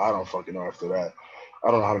 I don't fucking know after that. I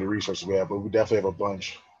don't know how many resources we have, but we definitely have a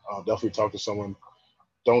bunch. Definitely talk to someone.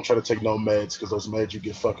 Don't try to take no meds because those meds you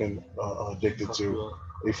get fucking addicted to.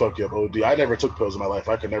 They fuck you up. OD. I never took pills in my life.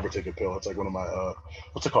 I could never take a pill. It's like one of my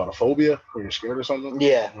what's it called? A phobia? Where you're scared or something?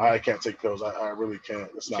 Yeah. I can't take pills. I really can't.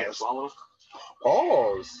 It's You not. can't swallow.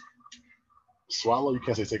 Oh, swallow. You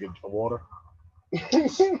can't say take a water. You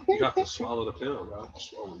have to swallow the pill, bro.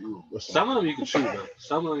 Swallow you. Listen. Some of them you can chew, but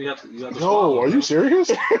some of them you have to Yo, swallow. are bro. you serious?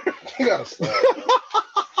 You gotta stop.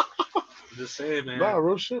 Just saying, man. Nah,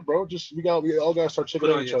 real shit, bro. Just we all gotta start checking Put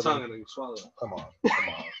it on on each your other. tongue and then you swallow it. Come on.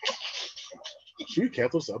 Should we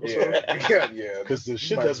cancel this episode? Yeah. Because the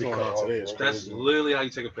shit Might that's be going cut on off, today is bro. That's crazy. literally how you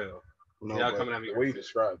take a pill. No, Y'all but coming at me. The way you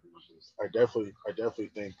described it was just. I definitely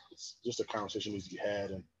think it's just a conversation needs to be had,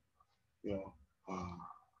 and you know,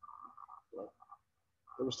 but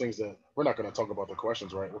there was things that we're not going to talk about the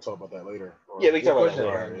questions, right? We'll talk about that later. Or- Yeah, we can talk about that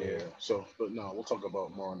All later. right, yeah. So, but no, we'll talk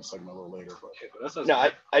about more on the segment a little later. But Okay, but that's No,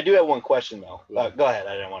 I do have one question though. Go ahead.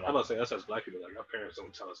 I didn't want I'm to. about to say that's as black people. Like our parents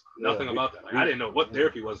don't tell us Yeah, nothing about that. Like I didn't know what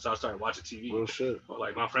therapy was until I started watching TV. real shit. But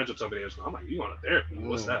like my friends would tell me, I'm like, you on a therapy?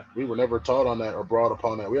 What's that? We were never taught on that or brought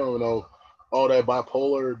upon that. We don't even know all that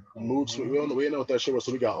bipolar mood swing. We didn't know what that shit was.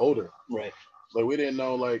 So we got older. Right. Like we didn't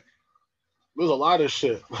know like there was a lot of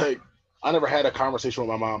shit. Like I never had a conversation with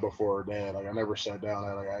my mom before or dad. Like I never sat down and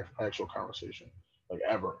had like actual conversation. Like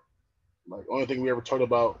ever. Like only thing we ever talked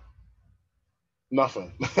about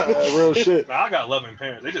nothing. Real shit. But I got loving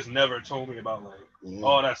parents. They just never told me about like Yeah.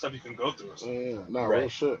 all that stuff you can go through. Yeah, no, Right. real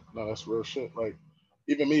shit. No, that's real shit. Like,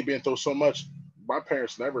 even me being through so much, my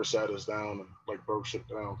parents never sat us down and like broke shit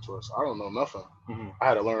down to us. I don't know nothing. Mhm. I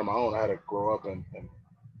had to learn on my own. I had to grow up and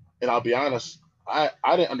I'll be honest, I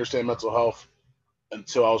didn't understand mental health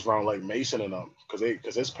until I was around like Mason and them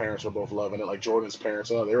because his parents were both loving it. Like Jordan's parents,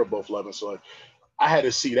 they were both loving. So like, I had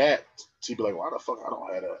to see that to be like, why the fuck I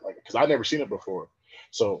don't have that? Like, because I never seen it before.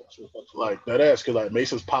 So like that ass, because like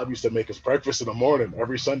Mason's pop used to make us breakfast in the morning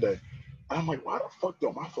every Sunday. And I'm like, why the fuck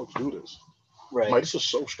don't my folks do this? Right. I'm like, this is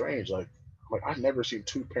so strange. Like I've never seen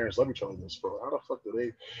two parents love each other this, bro. How the fuck do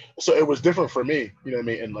they? So it was different for me, you know what I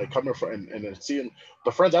mean? And like coming from and then seeing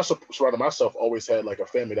the friends I surrounded myself always had like a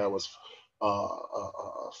family that was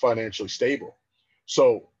financially stable.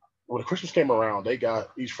 So when Christmas came around, they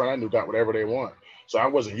got each friend I knew got whatever they want. So I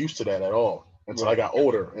wasn't used to that at all until I got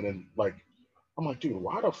older. And then like I'm like, dude,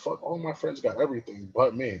 why the fuck all my friends got everything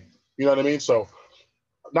but me? You know what I mean? So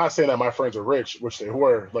not saying that my friends are rich, which they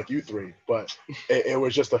were, like you three, but it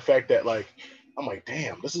was just the fact that like I'm like,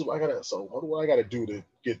 damn, this is what I gotta. So what do I gotta do to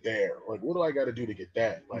get there? Like, what do I gotta do to get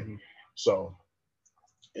that? Like, so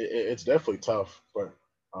it's definitely tough, but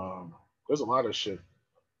there's a lot of shit.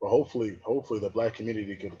 But hopefully the black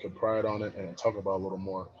community can pride on it and talk about a little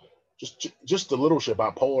more. Just the little shit,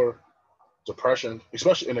 bipolar, depression,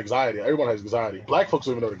 especially in anxiety. Everyone has anxiety. Black folks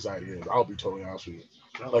don't even know what anxiety is. I'll be totally honest with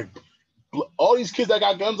you. Like all these kids that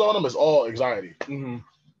got guns on them is all anxiety. Mm-hmm.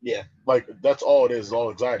 Yeah. Like that's all it is all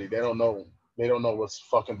anxiety. They don't know what's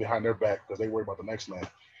fucking behind their back because they worry about the next man.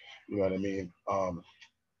 You know what I mean?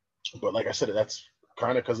 But like I said, that's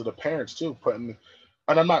kind of because of the parents too.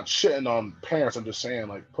 And I'm not shitting on parents. I'm just saying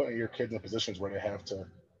like putting your kids in positions where they have to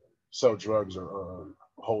sell drugs or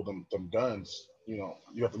hold them guns. You know,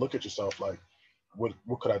 you have to look at yourself like, what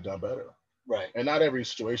could I have done better? Right. And not every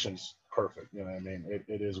situation's perfect. You know what I mean?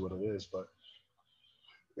 It is what it is, but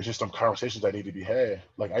it's just some conversations that need to be had.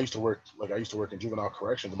 Like I used to work in juvenile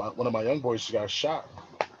corrections. One of my young boys got shot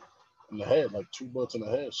in the head, like 2 bullets in the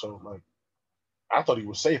head. So like, I thought he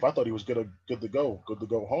was safe. I thought he was good to go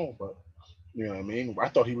home. But you know what I mean? I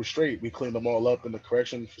thought he was straight. We cleaned them all up in the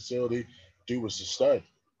correction facility. Dude was a stud,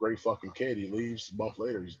 great fucking kid. He leaves a month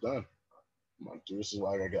later, he's done. I'm like, dude, this is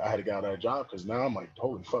why I had to get out of that job because now I'm like,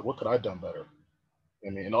 holy fuck, what could I have done better? I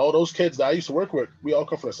mean, and all those kids that I used to work with, we all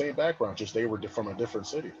come from the same background, just they were from a different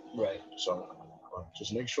city. Right. So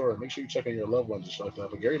just make sure you check on your loved ones and stuff like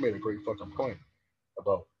that. But Gary made a great fucking point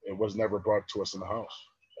about it was never brought to us in the house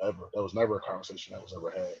ever. That was never a conversation that was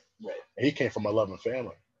ever had. Right. And he came from a loving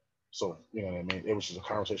family, so you know what I mean. It was just a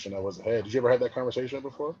conversation that wasn't had. Did you ever have that conversation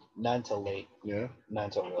before? Not until late. Yeah. Not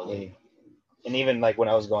until real late. And even like when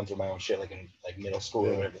I was going through my own shit, like in like middle school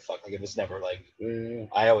or whatever the fuck, like it was never like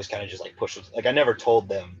I always kind of just like pushed it. Like I never told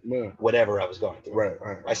them whatever I was going through. Right.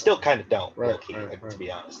 I still kind of don't, Right, low-key, right. to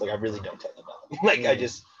be honest. Like I really don't tell them about it. Like I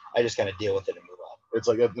just kind of deal with it and move on. It's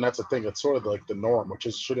like, and that's the thing. It's sort of like the norm, which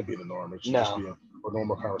shouldn't be the norm. It should just be a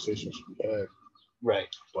normal conversation should be had. Right.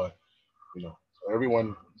 But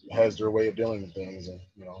everyone has their way of dealing with things, and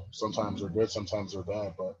sometimes they're good, sometimes they're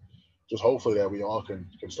bad. But just hopefully that we all can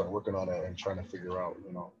start working on that and trying to figure out,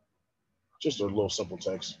 just a little simple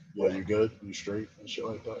text. Yeah, you good? You straight? And shit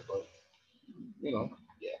like that. But, Yeah.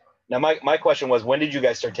 Now, my question was, when did you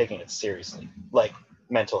guys start taking it seriously? Like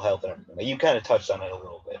mental health and everything? Like, you kind of touched on it a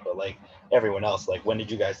little bit, but like everyone else, like when did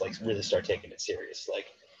you guys like really start taking it serious? Like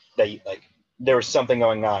that you, like there was something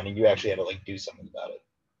going on and you actually had to like do something about it.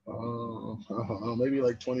 Maybe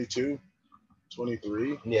like 22,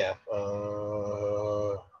 23. Yeah.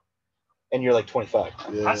 And you're like 25.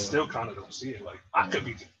 Yeah. I still kind of don't see it. Like I could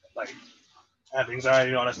be like have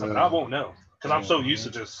anxiety and all that stuff, and I won't know because I'm so used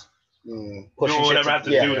to just doing whatever I have to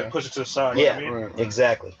do to push it to the side. Yeah, you know what I mean?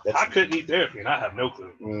 Exactly. I couldn't need therapy, and I have no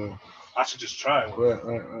clue. I should just try.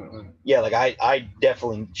 Yeah, like I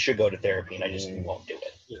definitely should go to therapy, and I just won't do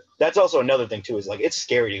it. Yeah. That's also another thing too. Is like it's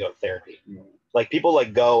scary to go to therapy. Like people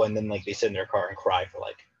like go and then like they sit in their car and cry for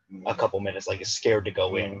like a couple minutes, like it's scared to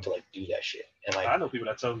go in to like do that shit. And like I know people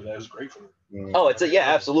that tell me that it's great for me. Oh, it's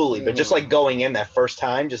absolutely. But just like going in that first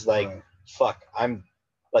time, just like fuck, I'm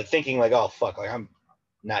like thinking like, oh fuck, like I'm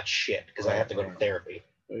not shit because I have to go to therapy.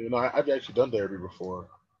 I've actually done therapy before.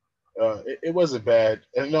 It wasn't bad,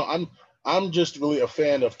 and I'm just really a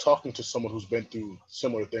fan of talking to someone who's been through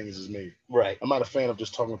similar things as me. Right. I'm not a fan of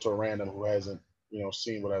just talking to a random who hasn't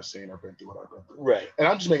seen what I've seen or been through what I've been through. Right. And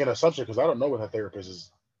I'm just making an assumption because I don't know what that therapist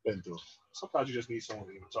has been through. Sometimes you just need someone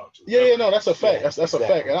to even talk to. Yeah, no, that's a fact. Yeah, that's exactly. a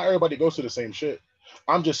fact. And not everybody goes through the same shit.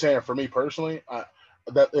 I'm just saying, for me personally, I'm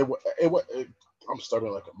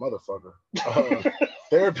stuttering like a motherfucker.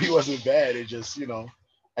 Therapy wasn't bad. It just,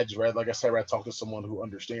 I just rather, like I said, I'd talk to someone who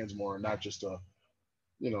understands more and not just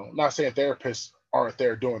not saying therapists aren't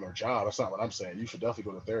there doing their job. That's not what I'm saying. You should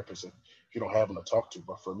definitely go to therapists if you don't have them to talk to.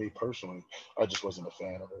 But for me personally, I just wasn't a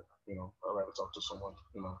fan of it. I'd rather talk to someone,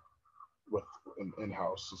 with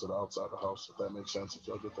in-house instead of outside the house, if that makes sense, if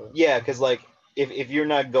y'all get that. Yeah, because like if you're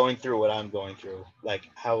not going through what I'm going through, like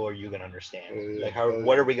how are you gonna understand? Like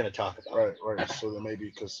what are we gonna talk about? Right. So then maybe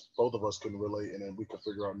because both of us can relate, and then we can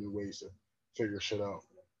figure out new ways to figure shit out.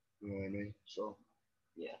 You know what I mean? So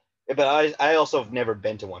yeah. But I also have never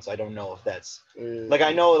been to one, so I don't know if that's like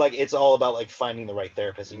I know like it's all about like finding the right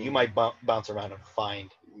therapist, and you might bounce around and find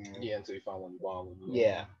until you find one you bond with.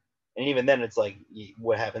 Yeah. And even then, it's like,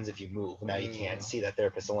 what happens if you move? Now you can't see that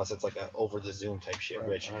therapist unless it's like a over the Zoom type shit,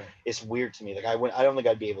 which is weird to me. Like I don't think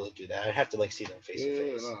I'd be able to do that. I'd have to like see them face to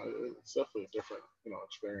face. No, it's definitely a different,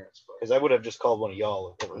 experience. Because I would have just called one of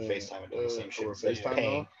y'all over FaceTime and done the same shit. Over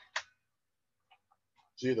FaceTime,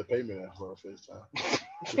 you either pay me that for a FaceTime.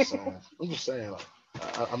 I'm just saying,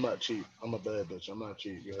 like, I'm not cheap. I'm a bad bitch. I'm not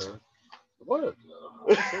cheap. You heard? What?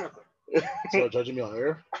 So judging me on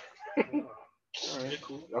air? All right,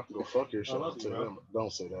 cool. You have to go fuck yourself.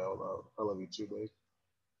 Don't say that out loud. I love you too, babe.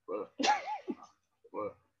 But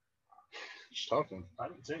just talking. I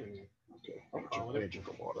didn't say anything. Okay, I need to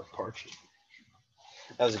drink water. Parched.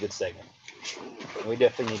 That was a good segment. We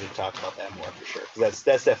definitely need to talk about that more for sure. That's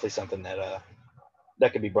definitely something that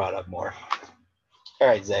that could be brought up more. All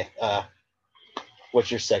right, Zay. What's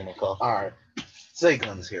your segment called? All right, Zay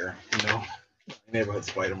Guns here. Neighborhood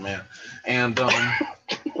Spider-Man, and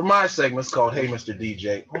for my segment, it's called "Hey, Mr.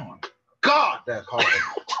 DJ." Oh my God, that's hard.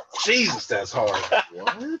 Jesus, that's hard.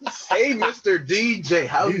 What? Hey, Mr. DJ,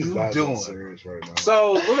 how you doing? Serious right now.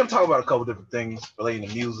 So we're gonna talk about a couple different things relating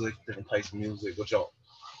to music, different types of music, which y'all,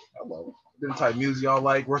 I love it. Different type of music y'all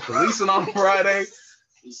like. We're releasing on Friday.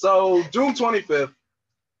 So June 25th,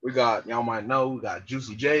 we got, y'all might know, we got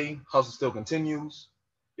Juicy J. Hustle Still Continues.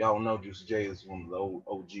 Y'all know Juicy J is one of the old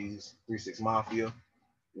OGs, 3-6 Mafia.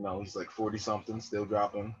 He's like 40 something, still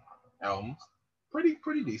dropping albums. Pretty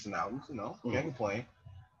decent albums, can't complain.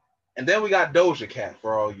 And then we got Doja Cat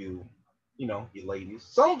for all you, you ladies.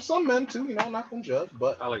 Some men too, not gonna judge,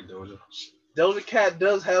 but I like Doja. Doja Cat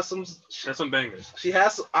does have some. She has some bangers. She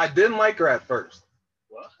has. I didn't like her at first.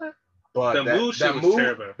 What? But the move shit was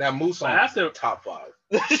terrible. That move song after top 5.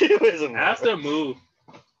 After move,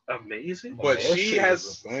 amazing. But she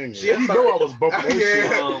has. I was bumping that shit. She has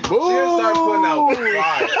started putting out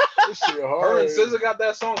fire. This shit hard. Her and SZA got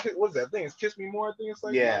that song. What's that thing? It's "Kiss Me More." I think it's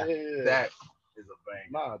like yeah. That is a banger.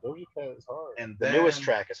 Nah, Doja Cat is hard. And The then, newest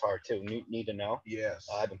track is hard too. Need to know. yes.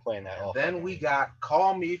 I've been playing that. And then we got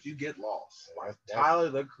 "Call Me If You Get Lost" by Tyler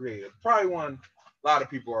the Creator. Probably one a lot of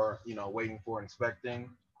people are waiting for and expecting,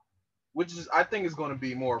 which is I think is going to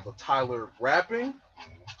be more of a Tyler rapping.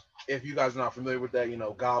 If you guys are not familiar with that,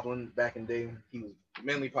 Goblin back in the day, he was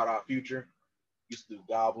mainly part of Future. Used to do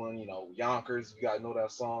Goblin, Yonkers. You guys know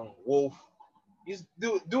that song, Wolf. He used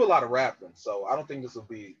to do a lot of rapping. So I don't think this will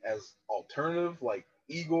be as alternative like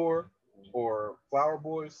Igor or Flower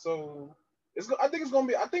Boy. So I think it's gonna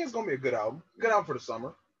be a good album. Good album for the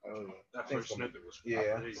summer. That first snippet was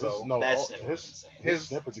crazy. So his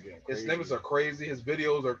snippets again. His snippets are crazy. His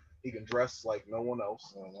videos are he can dress like no one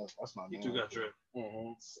else. That's my. He too got drip.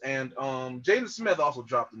 Mm-hmm. And Jaden Smith also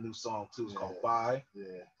dropped a new song too. It's called "Bye." Yeah.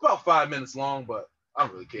 It's about 5 minutes long, but I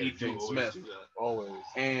don't really care. Jaden Smith. Always.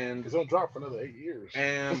 And because he'll drop for another 8 years.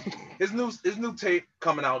 And his new tape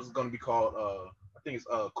coming out is going to be called I think it's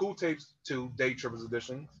Cool Tapes 2 Day Trippers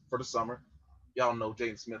Edition for the summer. Y'all know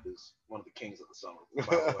Jaden Smith is one of the kings of the summer.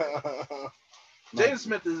 By the way. Jaden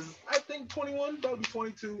Smith is, I think, 21, about to be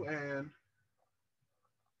 22, and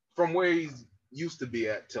from where he's used to be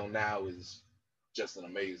at till now is just an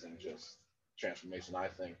amazing transformation. I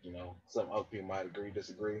think some other people might agree,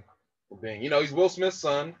 disagree. But being he's Will Smith's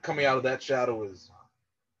son, coming out of that shadow is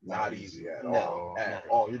not easy at all. At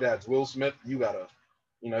all. Your dad's Will Smith. You gotta,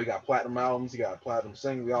 you got platinum albums. You got platinum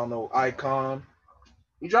singles. We all know Icon.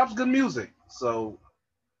 He drops good music. So,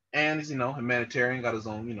 and he's humanitarian. Got his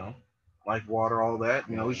own Life Water, all that.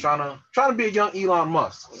 He's trying to be a young Elon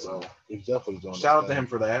Musk. So he's definitely doing. Shout out to him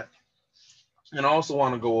for that. And I also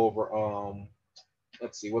want to go over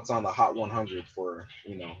let's see what's on the Hot 100 for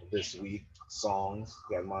this week songs.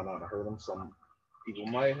 You guys might not have heard them. Some people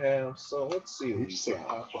might have. So let's see. The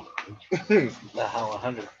Hot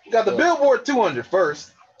 100. We got the Billboard 200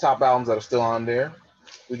 first. Top albums that are still on there.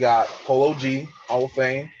 We got Polo G, Hall of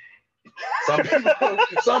Fame.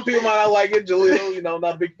 Some people might not like it. Jaleel,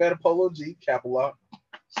 not a big fan of Polo G, Cap-A-Lot.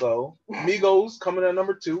 So Migos coming in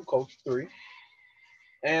number 2, Culture 3.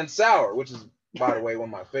 And Sour, which is, by the way, one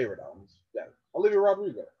of my favorite albums. Yeah, Olivia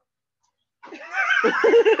Rodrigo.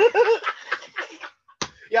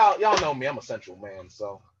 Y'all know me. I'm a sensual man,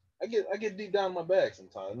 so I get deep down in my bag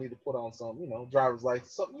sometimes. I need to put on some, driver's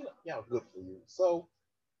license, something, good for you. So,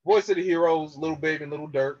 Voice of the Heroes, Lil Baby and Lil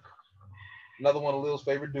Durk, another one of Lil's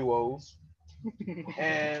favorite duos,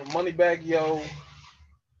 and Moneybagg Yo,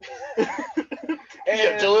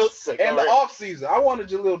 and the off season. I wanted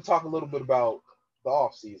Jaleel to talk a little bit about the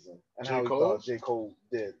off season and how he thought J. Cole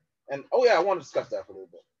did. And I want to discuss that for a little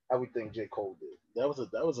bit. How we think J. Cole did. That was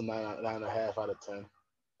a 9.5 out of 10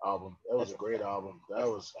 album. That was a great album. That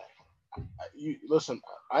was listen.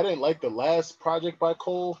 I didn't like the last project by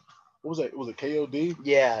Cole. What was it? Was it KOD?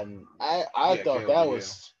 Yeah. I thought KOD, that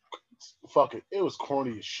was fuck it. It was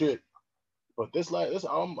corny as shit. But this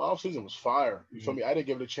album off season was fire. You feel me? I didn't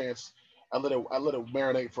give it a chance. I let it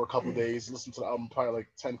marinate for a couple days. Listen to the album probably like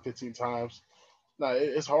 10, 15 times. No,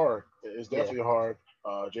 it's hard. It's definitely hard.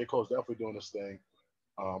 J. Cole's definitely doing this thing.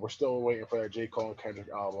 We're still waiting for that J. Cole and Kendrick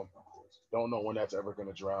album. Don't know when that's ever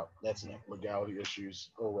gonna drop. That's legality issues.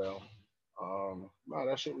 Oh well. No,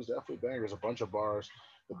 that shit was definitely bangers. A bunch of bars.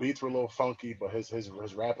 The beats were a little funky, but his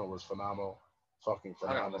rapping was phenomenal. Fucking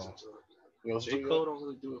phenomenal. J. Cole don't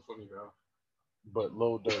really do it for me, bro. But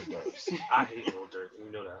Lil Durk does. I hate Lil Durk.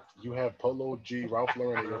 You know that. You have Polo G, Ralph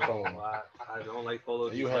Lauren in your phone. I don't like Polo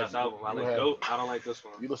G's last album. I like Dope. I don't like this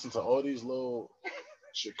one. You listen to all these little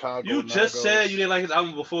Chicago. You just said you didn't like his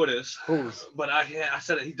album before this. Who's? But I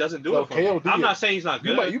said that he doesn't do it for KOD, me. I'm not saying he's not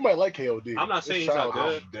good. You might like KOD. I'm not saying he's not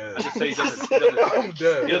good. I just say he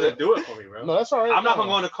doesn't do it for me, bro. No, that's all right. I'm not gonna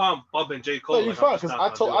go in the car and bump in J. Cole. No, you're fine, because I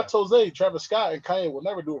told Zay, Travis Scott and Kanye will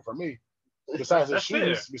never do it for me. Besides his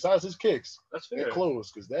shoes, besides his kicks. That's fair. And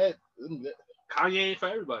clothes, because that Kanye ain't for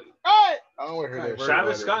everybody. I don't want to hear that.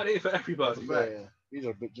 Travis Scott ain't for everybody. Man, these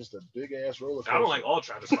are just a big ass roller coaster. I don't like all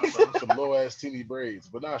Travis Scott. Some low ass teeny braids.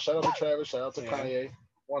 But nah, shout out to Travis, shout out to Kanye.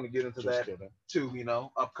 Want to get into that too,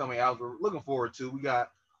 upcoming album we're looking forward to. We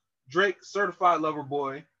got Drake, Certified Lover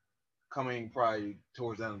Boy, coming probably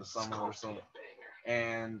towards the end of the summer or something.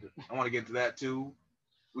 And I want to get into that too.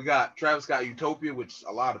 We got Travis Scott Utopia, which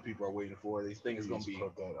a lot of people are waiting for. They think it's gonna be.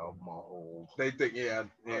 Put that album on hold. They think, I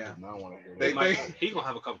do not want to hear that. They think he's gonna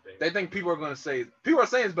have a couple things. They think people are saying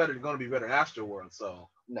it's better. Going to be better than Astroworld. So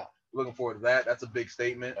no, looking forward to that. That's a big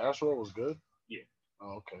statement. Astroworld was good. Yeah.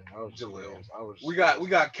 Oh, okay. We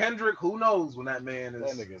got Kendrick. Who knows when that man is?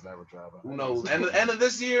 That nigga's never driving. Who knows? And the end of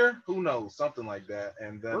this year, who knows? Something like that.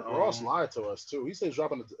 And then Ross lied to us too. He said he's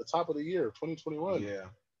dropping at the top of the year, 2021. Yeah.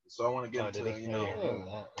 So I want to get into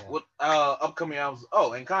that. what upcoming albums.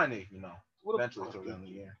 Oh, and Kanye, eventually towards the end of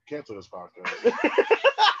the year. Cancel this podcast.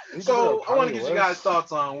 So I want to get you guys'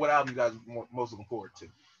 thoughts on what album you guys most looking forward to.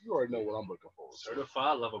 You already know what I'm looking forward to.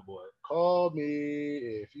 Certified Lover Boy. Call me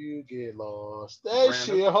if you get lost. That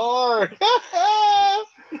shit hard.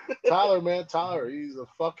 Tyler, man, Tyler, he's a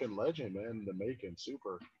fucking legend, man. In the making,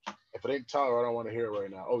 super. If it ain't Tyler, I don't want to hear it right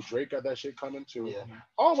now. Oh, Drake got that shit coming too. Yeah.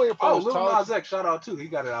 All the way Oh, Lil Nas X, shout out too. He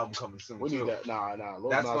got an album coming soon. We need that. Nah. Lil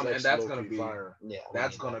That's Nas gonna X and that's low gonna key be fire. Yeah.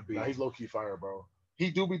 That's gonna be. Nah, he's low key fire, bro. He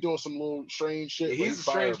do be doing some little strange shit. He's a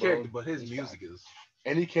strange fire, character, but his music is.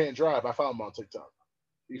 And he can't drive. I found him on TikTok.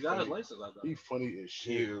 He got his license like that. He funny as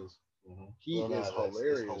shit. He Lil is Nas X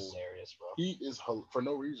hilarious. hilarious, bro. He is for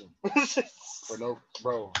no reason.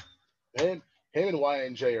 Bro. Him and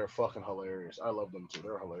Y&J are fucking hilarious. I love them too.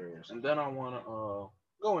 They're hilarious. And then I want to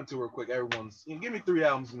go into real quick. Everyone's give me 3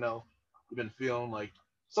 albums. You've been feeling like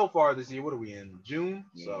so far this year. What are we in? June.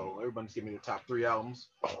 Yeah. So everybody's giving me their top 3 albums.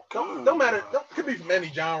 Don't matter. Could be from any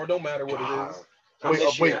genre. Don't matter what it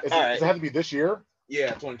is. Wait. Does it have to be this year?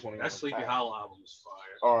 Yeah, 2020. That Sleepy Hollow album is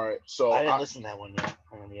fire. All right. So I didn't listen to that one yet.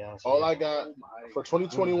 I'm gonna be honest. all I got for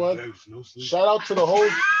 2021. Shout out to the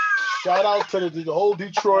whole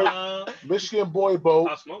Detroit, Michigan boy boat.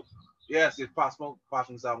 Pop Smoke. Yes, it's Pop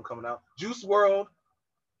Smoke's album coming out. Juice WRLD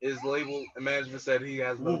is label and management said he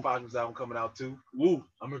has another Pop Smoke's album coming out too. Woo!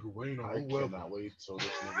 I'm gonna wait on. I cannot wait till this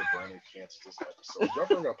nigga Brandon cancels this episode. Y'all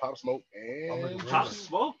bring up Pop Smoke and Pop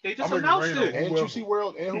Smoke? They just announced it. and Juicy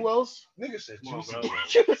WRLD and who else? Nigga said Come on, Juicy.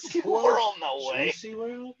 bro. Juicy WRLD, no way. Juicy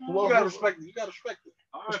WRLD? Who You gotta respect it.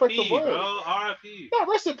 Respect the RIP, word. bro. RIP. Yeah,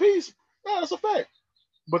 rest in peace. Yeah, that's a fact.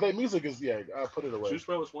 But their music is I put it away. Juice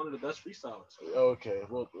WRLD was one of the best freestylers. Okay,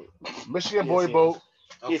 well, Michigan boy Yes, he boat.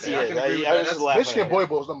 Yes, he I is. can agree with I that. was just That's- laughing. Michigan at boy him.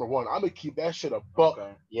 boat is number 1. I'm gonna keep that shit a buck.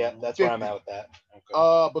 Okay. Yeah, that's where I'm at with that.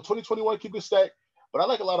 But 2021 keep it stacked. But I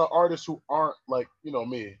like a lot of artists who aren't like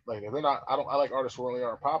me. Like if they're not, I like artists who really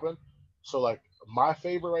aren't popping. So like my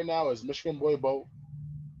favorite right now is Michigan boy boat,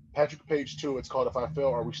 Patrick Page 2. It's called If I Fail,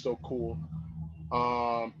 Are We Still Cool?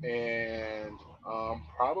 And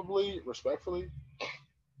probably respectfully,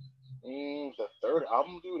 the third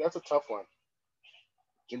album, dude. That's a tough one.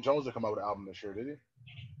 Jim Jones didn't come out with an album this year, did he?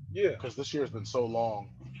 Yeah. Because this year has been so long,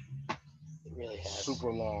 It really has.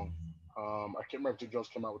 super long. I can't remember if Jim Jones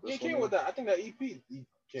came out with this. He came one. with that. I think that EP. He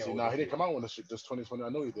See, nah, he didn't come out with this 2020. I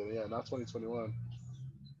know he did. Yeah, not 2021.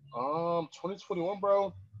 2021,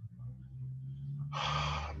 bro.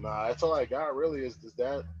 Nah, that's all I got. Really, is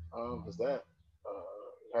that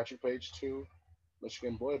Patrick Page 2,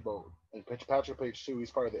 Michigan boy boat, and Patrick Page 2.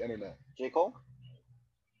 He's part of the internet. J. Cole?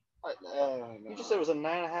 No. You just said it was a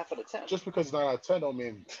 9.5 out of 10. Just because it's 9 out of 10 don't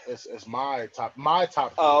mean it's my top. My top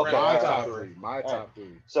 3. Oh, okay. My Right. top 3. My top Right.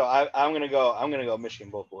 3. So I'm gonna go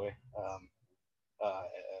Michigan boat boy.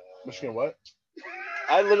 Michigan what?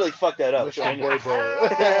 I literally fucked that up. Michigan boy boat.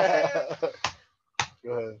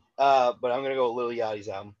 Go ahead. But I'm gonna go with Lil Yachty's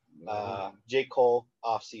album. J. Cole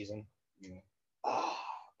Off Season. Yeah. God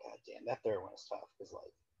damn, that third one is tough because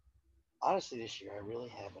honestly this year I really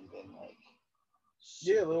haven't been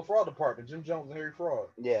Yeah, Little Fraud Department. Jim Jones and Harry Fraud.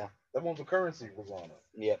 Yeah. That one's the Currency was on it.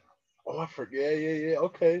 Yep. Oh, I forget. Yeah.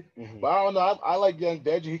 Okay. Mhm. But I don't know. I like Young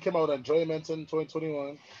Deji. He came out with Enjoyment in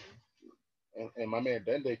 2021. And my man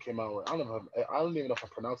Dende came out with, I don't even know if I'm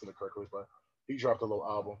pronouncing it correctly, but he dropped a little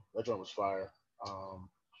album. That joint was fire.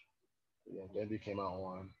 Yeah, Dende came out on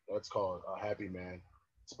one. That's called Happy Man.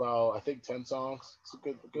 It's about, I think, 10 songs. It's a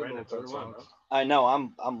good Right, little 10 third one, songs. I know.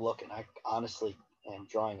 I'm looking. I honestly am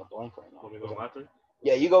drawing a blank right now. Want me to go my 3?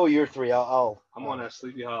 Yeah, you go with your 3. I'll I'm on that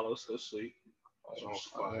Sleepy Hollow, still sleep.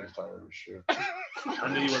 I'm tired of shit.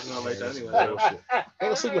 I knew you wasn't gonna like that anyway. Bullshit. Hey,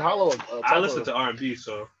 let's see you hollow. I listen to R&B,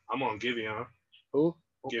 so I'm on Giveon. Who?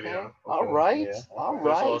 Giveon. All right. Yeah. All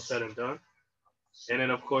That's all right. said and done. And then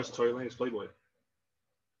of course Tory Lanez Playboy.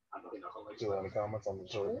 I know you're not gonna like Do you have any that. comments on the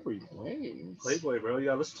story? Tory Lanez. Playboy, bro. You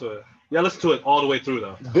gotta listen to it. You gotta listen to it all the way through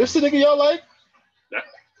though. This the nigga y'all like?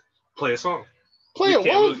 Play a song. Play You it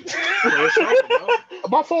can't what? really- Play a song, bro.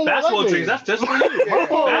 My phone won't Basketball let me. dreams. That's just for you. My phone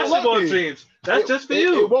won't let Basketball me. dreams. That's just for It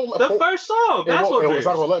you. won't- The first song. It Basketball won't, dreams. it's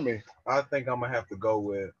not gonna let me. I think I'm gonna have to go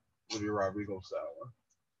with Olivia Rodrigo style.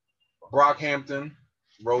 Brockhampton,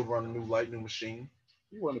 Roadrunner, New Light, New Machine.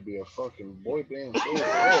 You want to be a fucking boy band so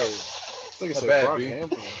bad. Nigga Not said bad, B.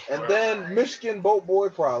 Brockhampton. And then Michigan Boat Boy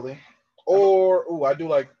probably. Or I do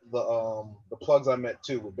like the plugs I met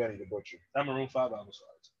too with Benny the Butcher. That Maroon 5 album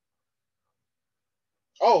songs.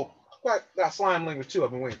 Oh, got Slime Language too.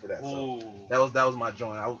 I've been waiting for that. So Ooh. that was my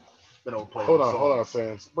joint. been overplayed. Hold on,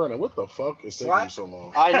 fans. Brandon, what the fuck is taking you so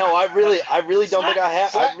long? I know. I really don't think I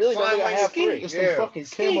have. I really don't think I have Ski. 3. It's the fucking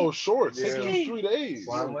camo shorts. Yeah. Taking you 3 days.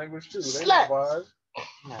 Sign language too. They Slap. know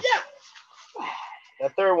Yeah.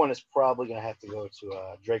 That third one is probably gonna have to go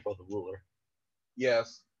to Draco the Ruler.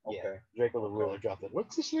 Yes. Yeah, Okay. Draco the Ruler dropped it.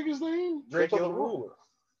 What's this nigga's name? Draco the Ruler.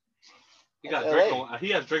 He got LA. Drake on. He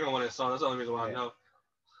has Drake on one of his songs. That's the only reason why I know.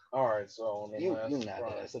 All right. So You not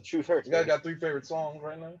that. The truth hurts. You guys baby. got 3 favorite songs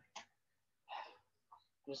right now?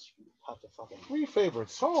 Just pop the fucking. 3 favorite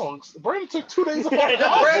songs. Brandon took 2 days to I find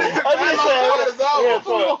know. Brandon took 2 days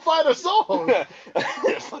to find a song.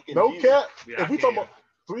 Fucking No Jesus. cap. Yeah, If we talk about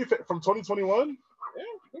 3 from 2021,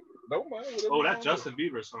 Don't mind. Oh, that Justin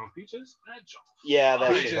Bieber song, Peaches. That joke. Yeah,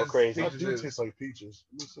 that Peaches. shit go crazy. that Peaches do is- taste like peaches.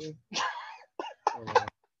 Let me see.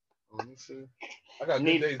 Let me see. I got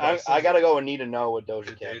Good Days by I SZA. gotta go and Need to Know with Doja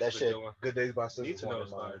Good Cat. Days That is a shit. good one. Good Days by SZA. Need to know is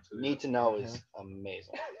fire too. Need to Know is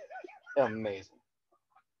amazing. Amazing.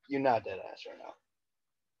 You're not dead ass right now.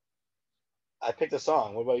 I picked a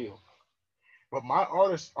song. What about you? But my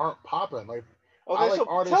artists aren't popping. Like Okay, like so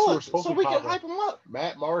artists tell who are us supposed so to be we can popping. hype them up.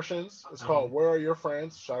 Matt Martians. It's called Where Are Your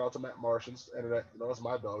Friends? Shout out to Matt Martians. Internet, it's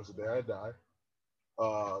my dogs. The day I die.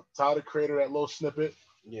 Tyler the Creator, that little snippet.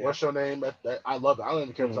 Yeah. What's your name? That I love it. I don't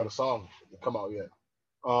even care if it's not a song to come out yet.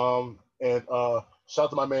 And shout out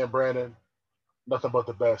to my man Brandon. Nothing But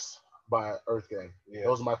the Best by Earth Gang. Yeah.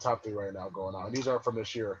 Those are my top 3 right now going on. And these aren't from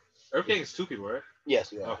this year. Earth Gang is 2 people, right?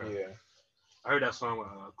 Yes. Yeah. Okay. Yeah. I heard that song with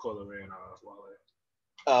Cola Ray and Wale.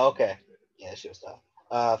 Oh, okay. Yeah, that shit was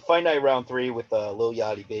tough. Fight Night Round 3 with Lil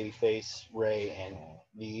Yachty, Babyface, Ray, and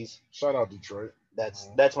V's. Shout out Detroit. That's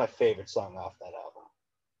my favorite song off that album.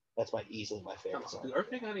 That's easily my favorite Does song.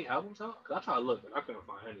 Earth Gang got any albums out? Cause I tried to look, but I couldn't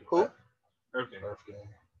find any. Who? Earth Gang. Earth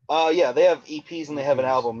Gang. Yeah, they have EPs and they have an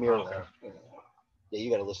album, Mirror. Okay. Yeah, you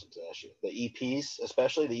gotta listen to that shit. The EPs,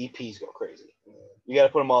 especially the EPs, go crazy. You gotta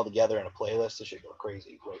put them all together in a playlist. This shit go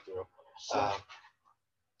crazy right through.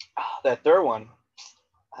 That third one,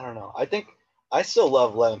 I don't know. I think I still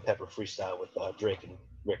love Lemon Pepper Freestyle with Drake and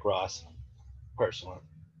Rick Ross, personally.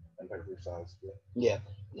 And Pepper Freestyle's good. Yeah.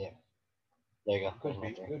 There you go.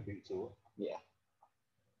 Good beat to it. Yeah.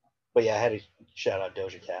 But yeah, I had to shout out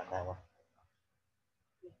Doja Cat in that one.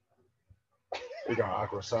 We got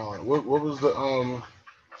awkward silent. What was the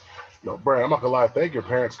No, Brad, I'm not gonna lie. Thank your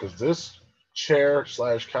parents because this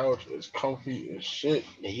chair/couch is comfy as shit.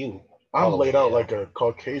 Yeah, I'm laid out like a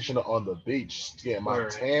Caucasian on the beach, getting my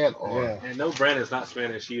Word. tan on. Yeah. And no, Brandon's not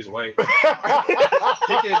Spanish. She's white.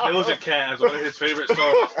 Picking Doja Cat as one of his favorite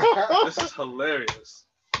songs. This is hilarious.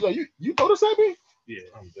 Yo, you throw this at me? Yeah.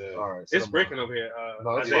 I'm dead. All right, It's so breaking over here.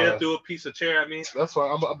 No, it's Isaiah fine. threw a piece of chair at me. That's why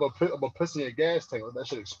I'm gonna piss in your gas tank. Let that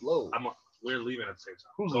shit explode. We're leaving at the same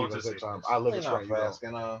time. Who's Going leaving to at the same same time? place. I live You're it not right now. fast.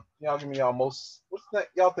 And y'all give me y'all most. What's that?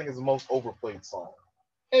 Y'all think is the most overplayed song?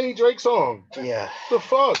 Any Drake song. Yeah. The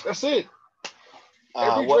fuck? That's it.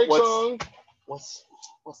 Every Drake song. What's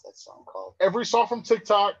that song called? Every song from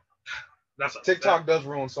TikTok, That's TikTok does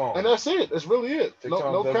ruin songs. and that's it. That's really it. TikTok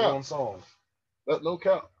No does cap. ruin songs. No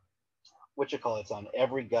cap. What you call it? It's on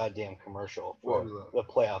every goddamn commercial for What?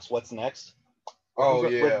 the playoffs. What's next? Oh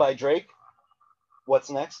Who's yeah. With by Drake. What's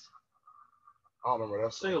next? I don't remember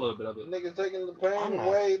that Sing a song. little bit of it. Niggas taking the pain I'm not-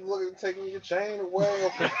 away, look at taking your chain away.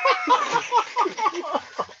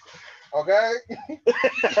 Okay.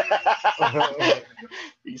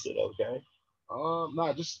 He said, okay.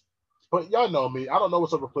 Nah, but y'all know me. I don't know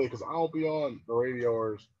what's overplayed because I don't be on the radio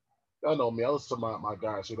or y'all know me. I listen to my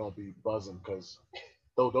guys who don't be buzzing because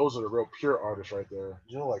those are the real pure artists right there.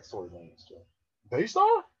 You don't like Tory Lanez, too.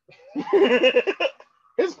 Daystar?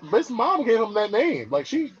 His mom gave him that name. Like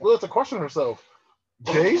she really had to question herself.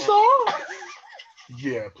 Daystar?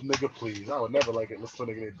 Yeah, nigga, please. I would never like it. Listen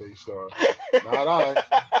to a nigga named Daystar. Not I.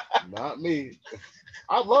 Not me.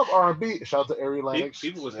 I love R&B. Shout out to Ari Lennox.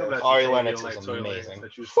 People was Yeah. coming at Ari you saying Lennox you don't is Tory Lanez, amazing.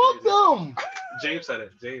 that you was Fuck crazy. them. James said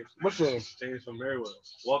it. James. What's James? James from Marywood.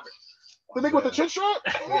 Walker. The nigga with the chin strap?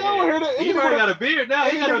 I don't hear that. He Any already nigga got a beard now.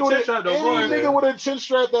 He with got no chin strap no more. any nigga with a chin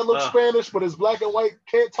strap that looks Spanish but is black and white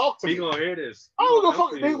can't talk to He me. gonna hear this. I don't give a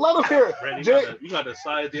fuck. They let him hear it. Brandon, you got the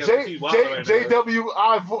side damn J, T Wilder right now.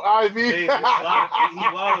 JWIV. James, he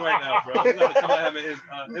wild right now, bro. You gotta come at him in his.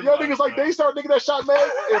 Y'all niggas like Daystar nigga that shot man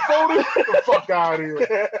and folded. Get the fuck out of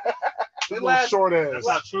here. Little short That's ass.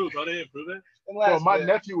 not true, bro. They didn't prove it. Bro, my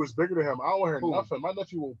nephew is bigger than him. I don't want to hear Who? nothing. My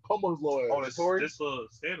nephew will pummel his little Oh, ass. the Tory? This little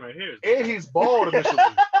stand right here is And he's bald initially.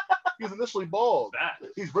 He's initially bald. bad.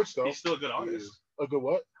 He's rich though. He's still a good artist. A good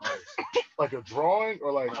what? Like a drawing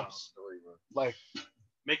or like No. like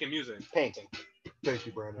Making music. Painting. thank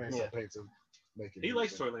you, Brandon. Yeah. Painting. Making He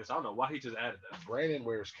likes music. Tory Lanez. I don't know why he just added that. Brandon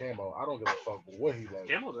wears camo. I don't give a fuck what he likes.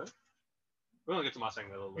 Camel's there. We're gonna get to my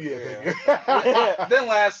segment a little later. Yeah. Then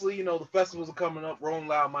lastly, you know, the festivals are coming up. Rolling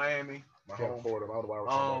Loud Miami, my Can't home. afford them. I don't know why we're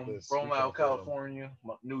talking about this. Rolling We can't Loud afford 'em. California,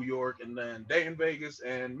 New York, and then Dayton, Vegas,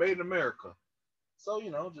 and Made in America. So,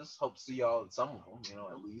 you know, just hope to see y'all at some of them, you know,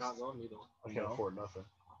 at least. Not going either. I You can't know. afford nothing.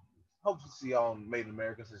 Hope to see y'all in Made in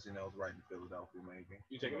America since, you know, it's right in Philadelphia, maybe.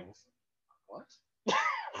 You taking Who me? knows? What?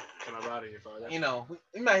 Can I ride it if I? You know,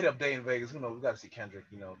 we might hit up Day in Vegas. Who knows? We got to see Kendrick,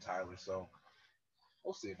 you know, Tyler. So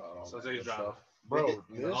we'll see about all So that Zay's good driving. stuff. Bro, You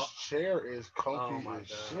this know, chair is comfy Oh my as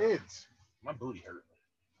God. shit. my booty hurt.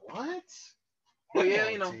 What? But yeah, Come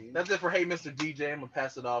on, you know, T. that's it for Hey Mr. DJ. I'm gonna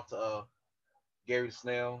pass it off to Gary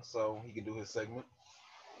Snell so he can do his segment.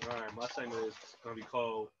 All right, my segment is gonna be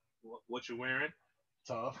called "What You Wearing."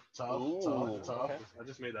 Tough. Ooh, okay. I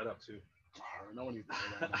just made that up too. No one needs to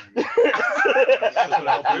know that. So for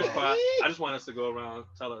that first part, I just want us to go around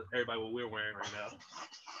tell everybody what we're wearing right now.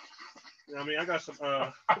 You know what I mean, I got some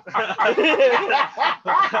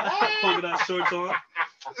polka dot shorts on.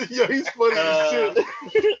 Yo, he's funny as shit.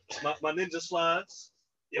 My ninja slides.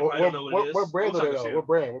 Yeah, What, I don't know what it is. what brand What are they type of though? shoe? What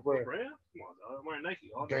brand? What brand? Come on, dog. I'm wearing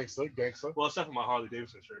Nike. All day. Gangster. Well, except for my Harley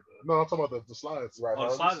Davidson shirt. But No, I'm talking about the slides. Right. oh,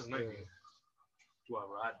 the slides is Yeah. Nike. Do I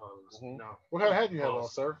ride Harleys? Mhm. No. What kind of hat do you have Oh. on,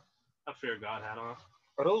 sir? I fear God hat on.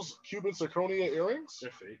 Are those Cuban zirconia earrings?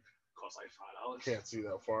 They're fake. Cost like $5. Can't see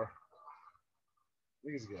that far.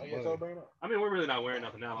 Niggas Oh, get yeah, money. bringing up. I mean, we're really not wearing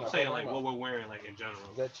nothing now. I'm Not saying talking like about. what we're wearing like in general.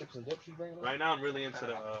 Is that chips and dip she's bringing up? Right now, I'm really into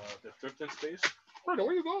the thrifting space. Brandon,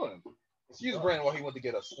 where you going? Excuse Brandon while he went to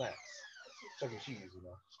get us snacks. Chuck E. Cheese, you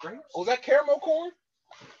know. Grapes? Oh, is that caramel corn?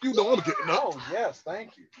 You know I'm getting up. Oh, yes,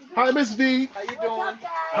 thank you. Hi, Miss V. How you What's doing? up, guys?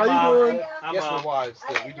 How you doing? I'm Yes, we're wives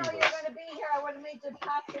I still. We didn't do know you this. were going to be here. I would have made some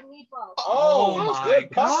pasta and meatballs. Oh, Oh that's my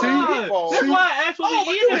good. Pasta and God. meatballs. That's See? why I asked what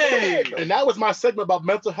Oh, we look eat at today. that. And that was my segment about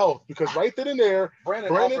mental health because right then and there,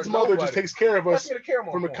 Brandon Brandon's offered mother nobody. just takes care of Let's us get a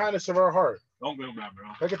caramel from the corn. kindness of her heart. Don't feel bad, bro.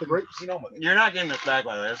 Can I get the grapes? You know, You're not getting this back,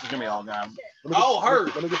 by the way. This is gonna be all gone. Let me get- Oh,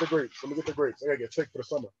 heard. Let me get the grapes. I gotta get checked for the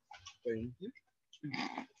summer. Thank you.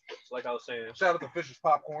 So like I was saying, shout out to Fisher's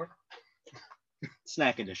Popcorn.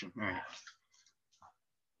 Snack edition. All right.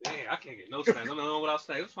 dang, I can't get no snacks. I don't know without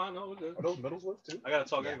snacks. It's fine. No, we're good. Are those middles worth too? I gotta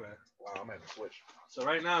talk Yeah. anyway. Wow, I'm having to switch. So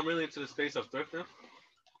right now, I'm really into the space of thrifting.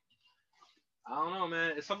 I don't know,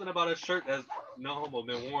 man. It's something about a shirt that's no homo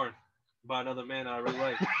been worn by another man that I really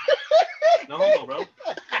like. No homo, bro.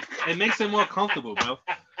 It makes it more comfortable, bro.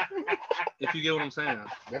 If you get what I'm saying.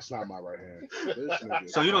 That's not my right hand. This nigga-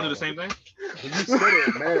 So you don't do the same thing? You said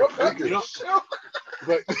it, man. You don't.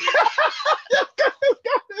 But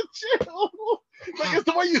chill. Like it's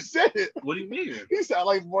the way you said it. What do you mean? You sound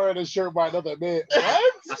like wearing a shirt by another man.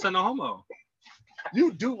 What? I said no homo.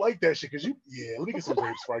 You do like that shit, cause you. Yeah, let me get some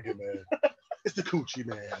grapes before I get mad. It's the coochie,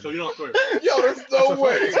 man. So you don't thrift. Yo, there's That's no a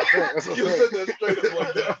way. fact. That's a You fact. said that straight up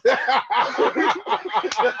like that.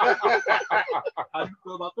 How do you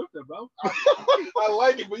feel about thrifting, bro? I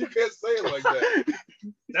like it, but you can't say it like that.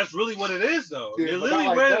 That's really what it is, though. Yeah, You're but literally not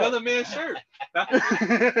like wearing that. another man's shirt. Fuck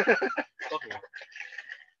it.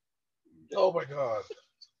 Oh my god.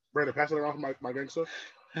 Brandon, pass it around for my gangster.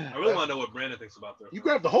 I really want to know what Brandon thinks about thrifting. You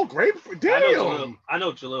grabbed the whole grape? I know Damn.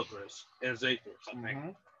 Jalil thrifts and Zay thrifts, I think.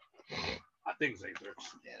 Mm-hmm. I think Zay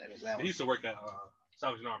thrifts. Yeah, that was that He one. used to work at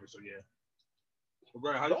Salvation Army, so yeah. Well,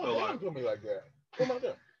 Brandon, how you feel about Don't it? do me like that. Come on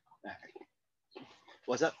there.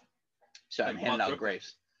 What's up? Sorry, I'm Like, handing about out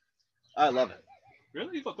grapes. I love it.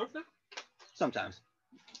 Really? You feel thrifting? Sometimes.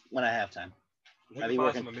 When I have time. We I can be find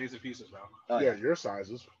working- some amazing pieces, bro. Oh, Yeah, your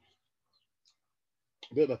sizes.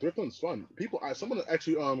 The thrifting's fun. Someone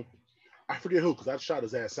actually I forget who, because I shot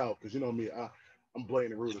his ass out, because you know me, I'm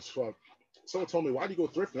blatant and rude as fuck. Someone told me, why do you go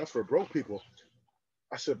thrifting? That's for broke people.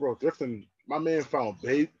 I said, bro, thrifting, my man found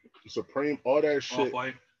Babe, Supreme, all that shit,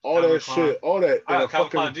 Off-white. all Calvin that Klein. shit, all that. I in a got Calvin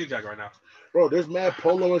Klein fucking, G-Jack right now. bro, there's mad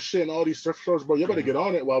polo and shit and all these thrift stores, bro. You better Mhm. get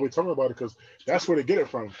on it while we're talking about it, because that's where they get it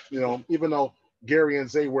from. You know, even though Gary and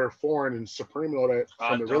Zay wear foreign and Supreme and all that I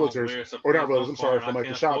from the don't realtors, wear or Supreme, not realtors, no I'm sorry, foreign. from I like the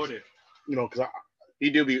can't shops. afford it. You know, because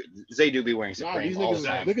Zay do be wearing nah, Supreme these all the niggas,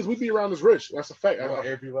 time. niggas, we be around as rich. That's a fact. You want to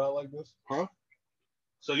air people out like this?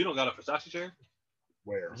 So you don't got a Versace chair?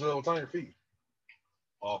 Where? So it's on your feet.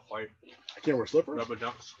 Off-white. I can't wear slippers. Rubber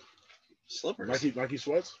dunks. Slippers. Nike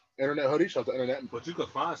sweats. Internet hoodie. Shout out to internet. But you could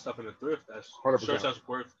find stuff in the thrift that's 100%. shirts that's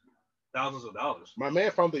worth thousands of dollars. My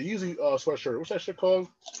man found the Yeezy sweatshirt. What's that shit called?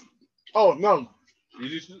 Oh no, You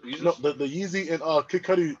just the Yeezy and Kid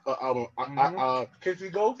Cudi album.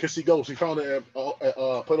 Kissy Ghost? Kissy Ghost. He found it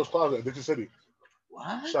at Plato's Closet in Dixon City.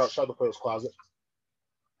 What? Shout out to Plato's Closet.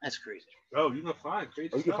 That's crazy. bro, you can find crazy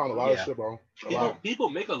Oh, you can stuff. find a lot Yeah. of shit, bro. A People, lot. people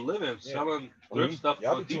make a living Yeah. selling thrift stuff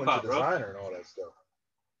Y'all on be too Depop, into bro. designer and all that stuff.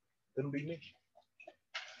 Didn't be me.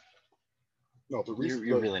 No, the Reese.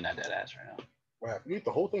 You're really not dead ass right now. You eat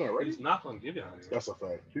the whole thing already? He's not gonna give you any. That's a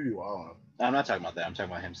fact. You wild. I'm not talking about that. I'm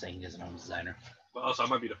talking about him saying he doesn't own a designer. But also, I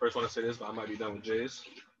might be the first one to say this, but I might be done with J's.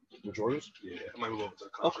 The Jordans? Yeah, I might move over to the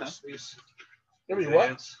conference space. I mean, what?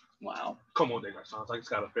 Vans. Wow. Come on, they got sounds like it's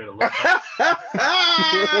gotta fit a little.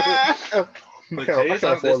 But J's,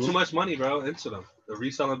 there's too much money, bro, into them. The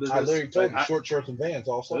reselling business. I literally told you, like, short shorts and Vans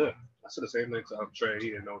also. Yeah, I said the same thing to Trey. He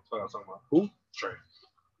didn't know what I was talking about. Who? Trey.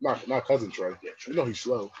 Not cousin Trey. Yeah, You know he's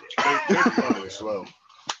slow. Trey He's slow.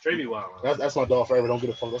 Trey be wild. Man. That's my dog forever. Don't get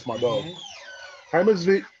a fuck. That's my dog. Hi, Miss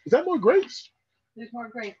V. Is that more grapes? There's more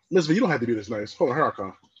grapes. Miss V, you don't have to be this nice. Hold on, here I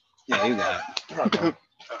come. Yeah, you got Here I come.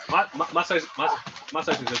 My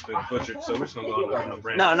section just been butchered, so we're just gonna go on the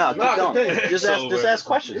brand. No, keep going. okay. Just ask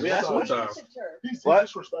questions. Yeah, Ask so, questions. He's What?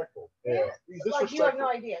 disrespectful. Yeah. He's Like you have disrespectful. no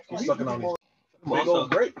idea. He's sucking on these. I'm also,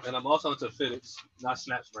 Great. and I'm also into fitteds, not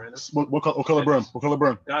snaps, Brandon. What color brim? What color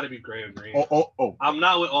brim? Gotta be gray or green. Oh. I'm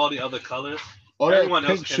not with all the other colors. All that Everyone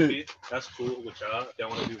else pink can shit. be. That's cool with y'all. If y'all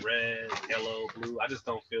want to do red, yellow, blue, I just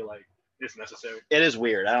don't feel like it's necessary. It is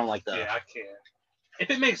weird. I don't like that. Yeah, I can't. If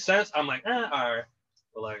it makes sense, I'm like, all right.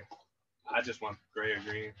 But like, I just want gray or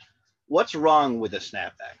green. What's wrong with a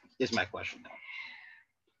snapback? Is my question now.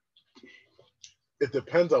 It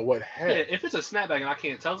depends on what Yeah, hat. if it's a snapback and I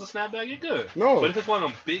can't tell it's a snapback, you're good. No, But if it's one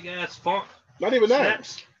of them big ass funk not even that.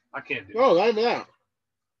 snaps, I can't do it. No, not even that.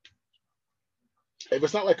 If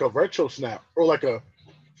it's not like a retro snap or like a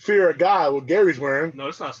Fear of God, what Gary's wearing. No,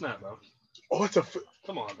 it's not a snap, bro. Oh, it's a.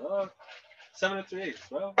 Come on, dog. 7 3/8,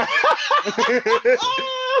 bro.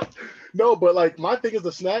 No, but like my thing is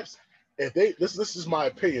the snaps. If they this is my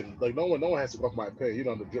opinion. Like no one has to go off my opinion. You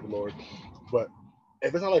know, I'm the drip lord. But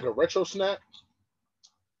if it's not like a retro snap,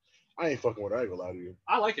 I ain't fucking with it. I ain't gonna lie to you.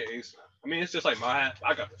 I like an A snap. I mean, it's just like my hat.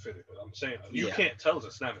 I got the fitted, but I'm saying you Yeah. can't tell it's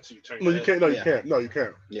a snap until you turn. No, your you head. can't. No, Yeah. you can't. No, you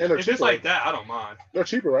can't. Yeah. And they're If cheaper. it's like that, I don't mind. They're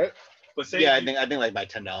cheaper, right? But say Yeah, I you- think like by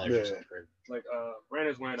 $10 Yeah. or something. like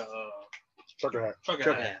Brandon's wearing a Trucker hat. trucker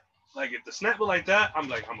Trucker hat. hat. Like if the snap was like that, I'm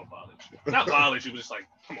like, I'm gonna violate you. Not violate you, but just like,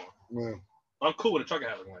 come on. Man. I'm cool with a trucker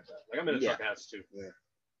hat looking like that. Like I'm into Yeah. trucker hats too. Yeah.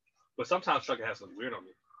 But sometimes trucker hats look weird on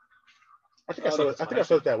me. I think I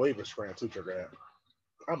saw that waiver scram too, trucker hat.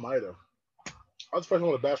 I might have. I was the first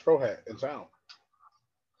one with a Bass Pro hat in town.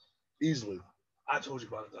 Easily. I told you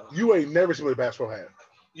about it though. You ain't never seen a Bass Pro hat.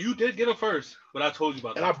 You did get them first, but I told you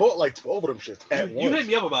about And that. I bought like 12 of them shits at You once. hit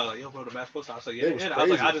me up about it, like, yo, bro, the basketball side. I said, yeah, They was yeah. I was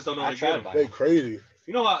like, crazy. I just don't know I where to tried get to them. buy They crazy.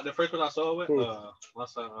 You know what? The first one I saw with Who? my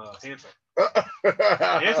son Hanson.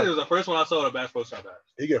 Hanson was the first one I saw the basketball shop at.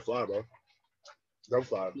 He get fly, bro. Don't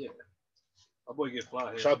fly. Yeah. My boy get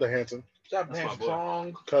fly. Shout out to Hanson. Shout out That's to my Hanson boy.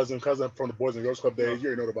 Song. Cousin from the Boys and Girls Club days. You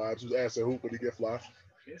already know the vibes. Who's ass and hoop when he get fly.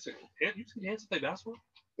 Hanson, you see Hanson play basketball?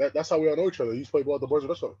 That's how we all know each other. You used to play ball at the Boys and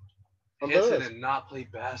Girls Club. I'm Hanson dead. did not play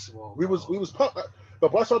basketball. We was bro.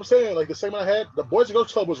 but that's what I'm saying. Like the segment I had, the Boys and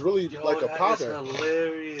Girls Club was really Yo, like a that is popping.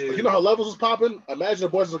 hilarious. Like, you know how levels was popping? Imagine the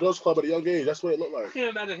Boys and Girls Club at a young age. That's what it looked I like. can't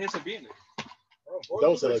imagine Hanson beating it.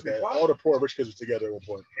 Don't say like that. All the poor rich kids were together at one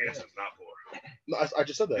point. Hanson's not poor. No, I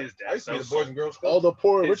just said that. His I dad used to be sells the Boys soap. and Girls All Club. the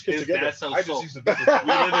poor rich kids His together. dad sells I just soap. used to be We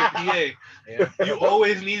live in PA. You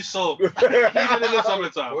always need soap, even in the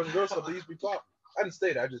summertime. Boys and Girls Club, they used to be pop. I didn't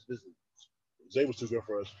stay there. I just visited. Zay was too good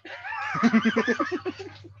for us.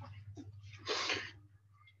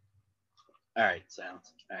 All right,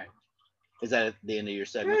 sounds. All right. Is that at the end of your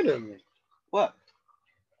segment? Brandon, What?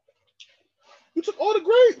 you took all the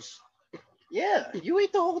grapes. Yeah, you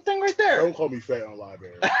ate the whole thing right there. Don't call me fat on live,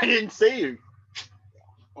 man. I didn't say you.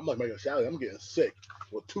 I'm like Megan Sally. I'm getting sick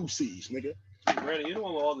with 2 C's, nigga. Brandon, you the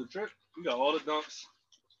one with all the drip. You got all the dunks.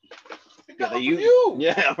 Yeah, you.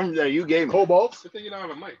 Yeah, you gave me. Cobalt. Good thing you don't have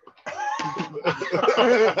a mic.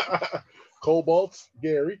 Cobalt,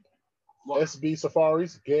 Gary. What? SB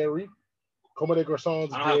Safaris, Gary. Como de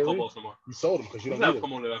Garçons, I don't have Gary. cobalts no more. You sold them because you You don't have need them.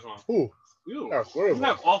 come on that's wrong. Who? You. I have 3 of You them.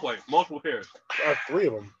 have off-white, multiple pairs. I have 3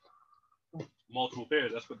 of them. Multiple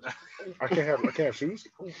pairs. That's what that. I can't have shoes.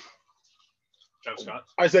 Travis Scott.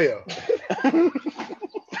 Isaiah.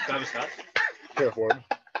 Travis Scott. Can't afford them.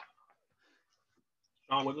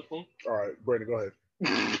 Sean Witherspoon. All right, Brandon, go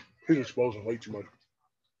ahead. He's exposing way too much.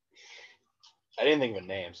 I didn't think of a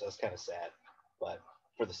name, so that's kind of sad. But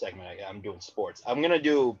for the segment, I'm doing sports. I'm gonna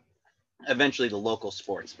do eventually the local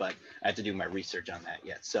sports, but I have to do my research on that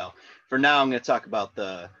yet. So for now, I'm gonna talk about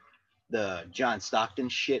the John Stockton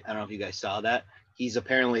shit. I don't know if you guys saw that. He's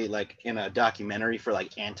apparently like in a documentary for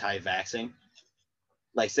like anti-vaxxing,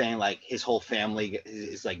 like saying like his whole family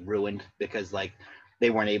is like ruined because like they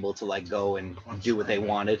weren't able to like go and do what they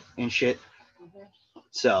wanted and shit.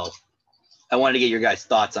 So I wanted to get your guys'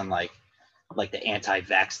 thoughts on like the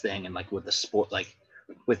anti-vax thing and like with the sport, like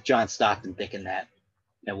with John Stockton thinking that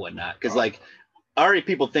and whatnot. Because like already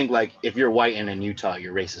people think like if you're white and in Utah,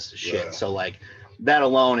 you're racist as shit. Yeah. So like that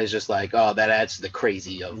alone is just like, oh, that adds to the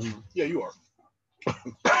crazy of Yeah, you are.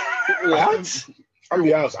 what? I'll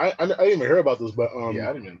be honest. I didn't even hear about this, but Yeah,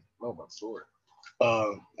 I didn't even know about the story.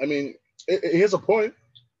 I mean, here's a point.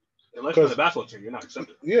 Unless you're in the basketball team, you're not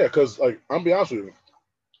accepted. Yeah, because like I'm be honest with you,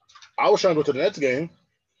 I was trying to go to the Nets game,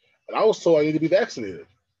 and I was told I need to be vaccinated.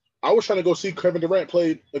 I was trying to go see Kevin Durant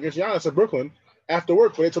play against Giannis in Brooklyn after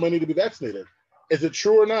work, but they told me I need to be vaccinated. Is it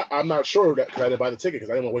true or not? I'm not sure that because I didn't buy the ticket because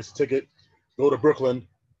I didn't want to waste the ticket, go to Brooklyn,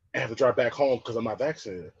 and have to drive back home because I'm not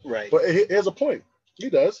vaccinated. Right. But here's a point. He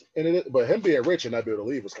does, but him being rich and not be able to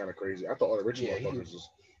leave was kind of crazy. I thought all the rich motherfuckers was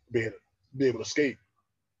be able to skate.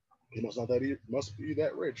 He must be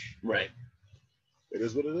that rich. Right. It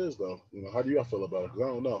is what it is, though. You know, how do y'all feel about it? 'Cause I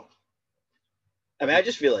don't know. I mean, I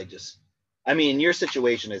just feel like I mean, your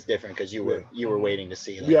situation is different because you were waiting to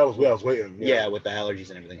see. Like, Yeah, I was waiting. yeah, with the allergies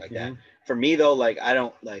and everything like that. Mhm. For me though, like I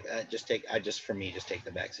don't like just take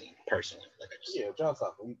the vaccine personally. Like I just, Yeah, John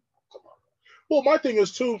Stockton. Come on. Well, my thing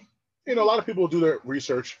is too. You know, a lot of people do their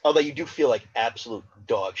research, although you do feel like absolute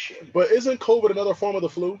dog shit. but isn't COVID another form of the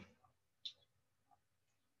flu?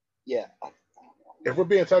 Yeah. If we're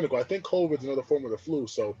being technical, I think COVID is another form of the flu.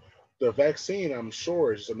 So the vaccine, I'm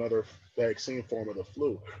sure, is another vaccine form of the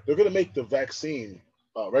flu. They're gonna make the vaccine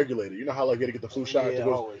regulated. You know how like you gotta get the flu shot. Yeah,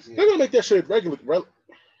 always. They're gonna make that shit regulated.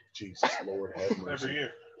 Jesus Lord have mercy. Every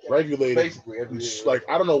year. Regulated. Basically, every year. Like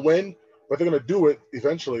I don't know when, but they're gonna do it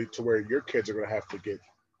eventually to where your kids are gonna have to get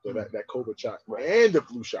that COVID shot and the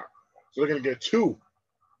flu shot. So they're gonna get two.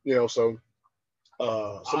 You know, so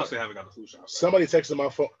Honestly, I haven't got the flu shot. somebody texted my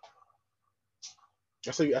phone.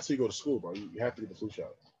 I say you go to school, bro. You have to get the flu shot.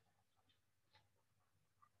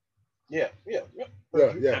 Yeah. Yeah.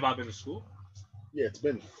 Have I been to school? Yeah, it's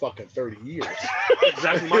been fucking 30 years.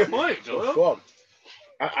 Exactly my point, Joel. Fuck.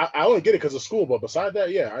 I only get it because of school, but beside that,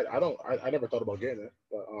 yeah, I never thought about getting it.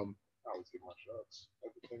 But I always get my shots.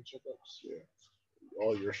 Everything checkups. yeah,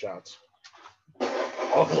 all your shots.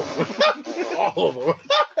 All of them. All of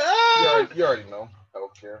them. You already know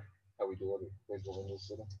healthcare. How we do it. Baseball in this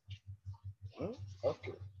city. Huh?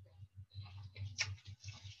 Okay.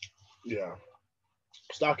 Yeah.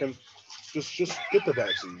 Stocking, just get the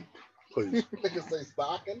vaccine, please. Niggas say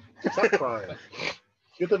stocking. Stop crying.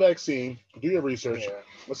 Get the vaccine. Do your research. Yeah.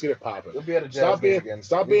 Let's get it popping. You'll be at a jazz Stop game being again.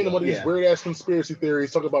 stop being one of these Yeah. weird ass conspiracy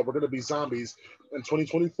theories talking about we're gonna be zombies in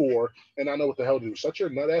 2024 and I know what the hell to do. Shut your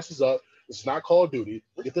nut asses up. It's not Call of Duty.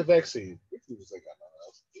 Get the vaccine.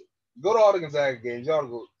 Go to all the Gonzaga games.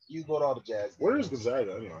 You go to all the jazz games. Where is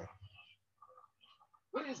Gonzaga anyway?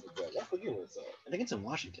 Where is Gonzaga? I forget where it's at. I think it's in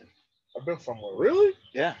Washington. I've been somewhere. Really?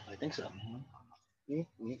 Yeah, I think so.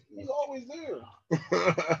 He's always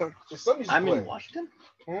there. His son used to I'm play. in Washington.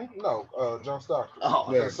 No, John Stockton.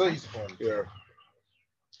 Oh, Yeah. His son used to play. Yeah.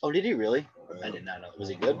 oh, did he really? I did not know. Was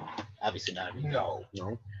he good? Obviously not. No.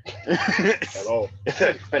 No. At all.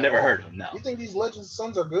 I never heard of him. No. You think these legends'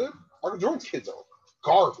 sons are good? Michael Jordan's kids are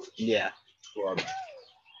garbage. Yeah. Garbage.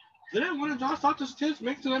 Didn't one of John Stockton's kids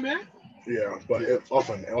make it to the NBA? Yeah, but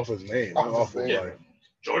off his name. Not Off off his of name. like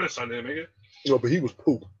Jordan's son didn't make it. no, but he was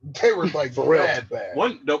poop. They were like For real. bad.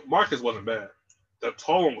 No, Marcus wasn't bad. The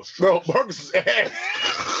tall one was No, trash. Marcus is ass.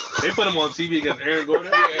 They put him on TV against Aaron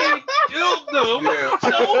Gordon. He killed them. Yeah.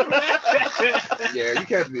 So bad. Yeah, you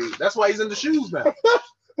can't be. That's why he's in the shoes now.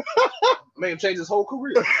 Made him change his whole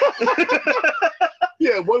career.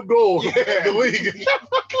 Yeah, one goal Yeah. in the league.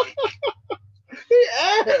 He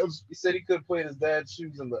ass. He said he couldn't play in his dad's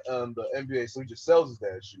shoes in the NBA, so he just sells his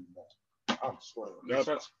dad's shoes now. I'm swearing. Makes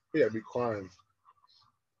sense. He had me crying.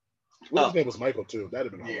 What Oh. his name was Michael too.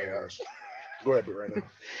 That'd have been Yeah. hilarious. Go ahead, Brandon.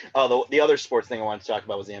 Oh, the other sports thing I wanted to talk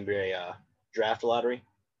about was the NBA draft lottery.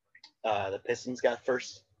 The Pistons got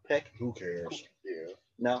first pick. Who cares? Yeah.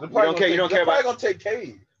 No, They're you probably don't care. You don't care they're about. probably gonna take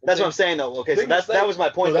Cade. That's what I'm saying though. Okay, so Big that mistake. was my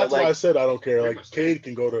So point. that's Though, why I like, said I don't care. Big Like mistake. Cade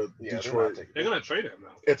can go to Yeah, they're not Detroit. taking They're gonna trade him now.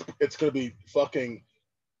 It's gonna be fucking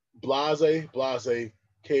Blase,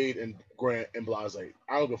 Cade, and Grant and Blase.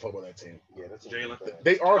 I don't give a fuck about that team. Yeah, that's Jalen.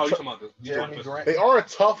 They Oh, are you tou- talking about the Jeremy Detroit Grant. they are a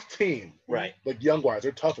tough team. right? Like young wise,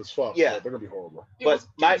 they're tough as fuck. Yeah. but they're gonna be horrible. But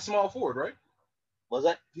my- he's a small forward, right? Was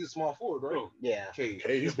that? He's a small forward, right? Oh, Yeah. Cade.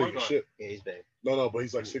 Hey, he's He's big point as guard. shit. Yeah, he's big. No, but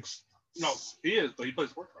he's like 6. no, he is, but he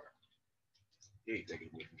plays point guard. He ain't taking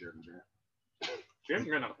away from Jeremy Grant. Jeremy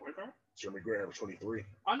Grant not a point guard. Jeremy Grant was 23.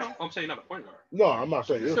 I know. I'm saying not a point guard. No, I'm not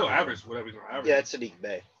saying He's he still was- average, whatever he's gonna average. Yeah, it's Sadiq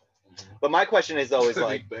Bey. But my question is though, is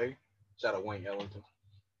like, Bay. Shout out Wayne Ellington.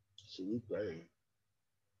 Sadiq Bey.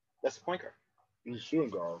 that's the point guard. He's shooting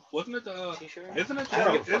guard. Wasn't it the? You sure? Isn't it? I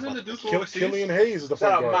don't give a fuck Isn't the about dude this. from Kill, overseas? Killian Hayes is the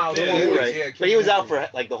Shout point out guard. Miles. Yeah, You're yeah, right. yeah, But he was Killian out for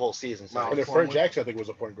like the whole season. So. Miles. And then Frank Jackson, I think, was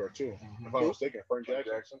a point guard too. If I'm not Who? mistaken, Frank Frank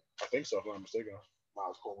Jackson. Jackson. I think so. If I'm not mistaken.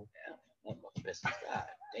 Miles Coleman. What about the Pistons? God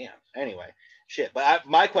damn. Anyway, shit. But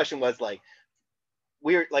my question was like,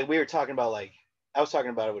 we were talking about like, I was talking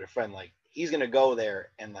about it with a friend. Like, he's gonna go there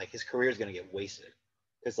and like his career is gonna get wasted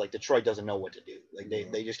because like Detroit doesn't know what to do. Like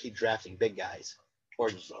they just keep drafting big guys. Or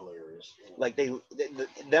Which is hilarious. like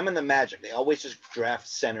them and the Magic, they always just draft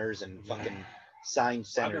centers and fucking sign I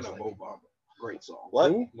centers. got Like, Mo Bamba. Great song. what?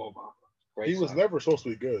 Who? Mo Bamba. Great He was song. never supposed to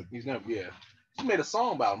be good. He's never. Yeah. He made a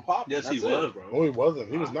song about him. Pop. Yes, he That's it. was, bro. No, he wasn't.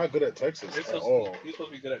 He was not good at Texas He's at supposed, all. he's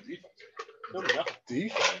supposed to be good at defense. No, no.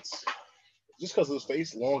 Defense. Just because his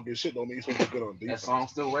face long as shit don't mean he's supposed to be good on That defense. song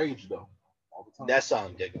still raves though. All the time. That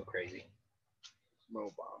song did go crazy. No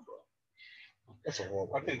bomb, bro. That's a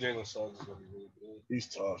horrible. I think Jalen Suggs is gonna be really good. He's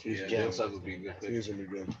tough. He's Yeah, good. Jalen Suggs would be a good pick. He's gonna be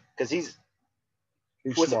good. Because he's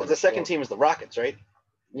He's smart the as second fuck. team is the Rockets, right?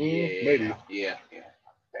 Maybe. Yeah.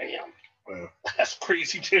 Damn. Yeah. That's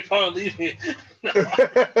crazy. J. Paul leaving. In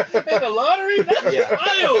the lottery? That's Yeah.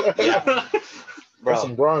 wild. Yeah. That's Bro,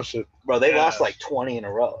 some Bron shit. they Yeah. lost like 20 in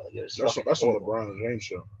a row. Like, it was That's fucking some horrible. LeBron James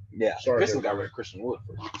show. Yeah. Sorry. Pistons got Harry. rid of Christian Wood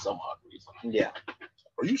for some odd reason. Yeah.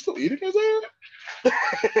 Are you still eating his ass?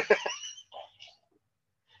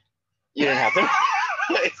 You didn't have to.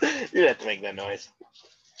 You didn't have to make that noise.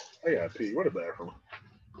 Oh yeah, P. What a bathroom.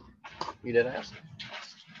 You didn't ask.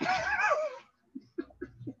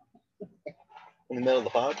 In the middle of the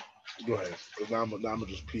pod? Go ahead. 'Cause now I'm gonna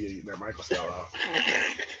just pee eating that Michael style out.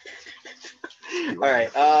 All right.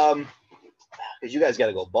 Because you guys got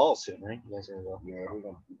to go ball soon, right? You guys gonna go. Yeah, we're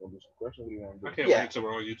gonna do some questions. What do you want to I do? can't Yeah. wait until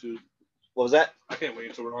we're on YouTube. What was that? I can't wait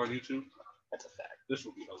until we're on YouTube. That's a fact. This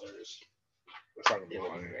will be hilarious. It's not gonna be It would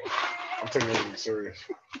be funny. great. I'm taking everything serious.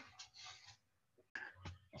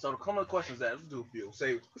 So the common questions that let's do a few.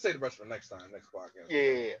 Say the rest for next time, next podcast.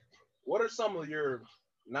 Yeah. What are some of your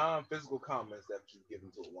non-physical comments that you've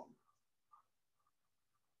given to a woman?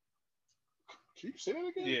 Can you say that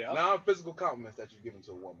again? Yeah. Non-physical compliments that you've given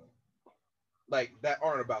to a woman, like that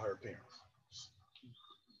aren't about her appearance.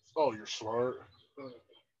 Oh, you're smart.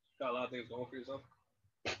 Got a lot of things going for yourself.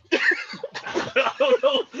 I don't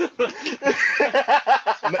know.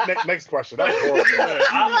 Next question. That was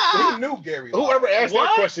horrible. We knew Gary. Whoever asked that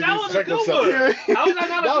What? question That needs was to a check good themselves. one. How is that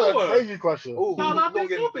not a That good was a one? crazy question. Ooh, No, we not gonna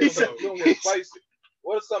this get stupid. we gonna get spicy.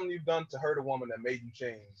 What is something you've done to hurt a woman that made you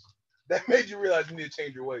change? That made you realize you need to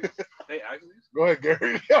change your ways. Hey, actually, Go ahead,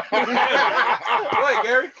 Gary. Go ahead,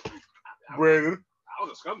 Gary. Brandon. I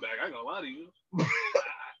was a scumbag. I ain't gonna lie to you.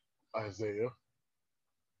 Isaiah.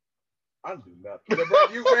 I do nothing.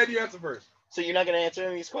 Yeah, Brad, you answer first. So you're not gonna answer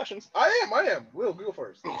any of these questions? I am. We'll go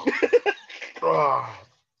first.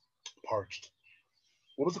 Parched.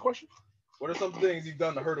 What was the question? What are some things you've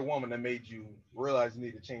done to hurt a woman that made you realize you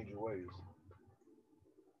need to change your ways?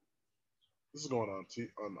 This is going on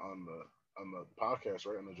on the podcast,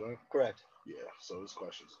 right? On the joint? Correct. Yeah. So this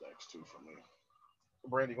question's next too for me.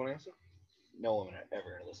 Brandy, you gonna answer? No woman are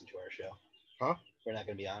ever gonna listen to our show. Huh? We're not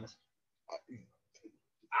gonna be honest.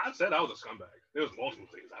 I said I was a scumbag. There's multiple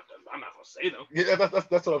things I've done. I'm not gonna say them. Yeah,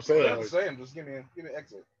 that's what I'm saying. You have to Like, say them. Just give me an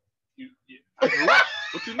exit. I grew up.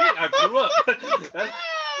 What you mean? I grew up. That's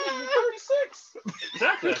 36.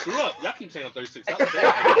 exactly. I grew up. Y'all keep saying I'm 36. Stop saying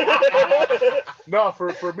that. no,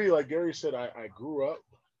 for me, like Gary said, I grew up.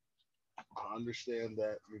 I understand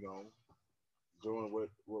that, doing what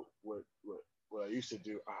I used to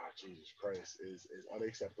do, Jesus Christ, is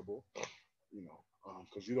unacceptable.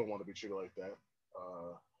 Because you don't want to be treated like that.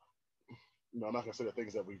 I'm not gonna say the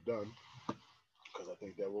things that we've done because I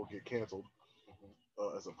think that will get canceled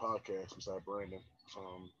as a podcast beside Brandon.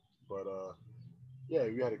 Yeah,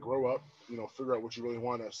 you had to grow up, figure out what you really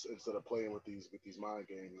want instead of playing with these mind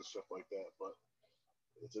games and stuff like that. But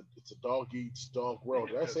it's a dog eats dog world.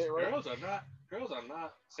 Did I say it right? Girls are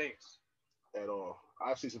not saints. At all.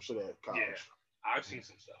 I've seen some shit at college. Yeah. I've seen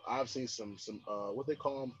some stuff. I've seen some what they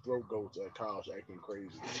call them throat goats at college acting crazy.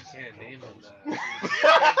 You can't name them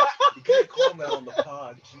that. You can't call them that on the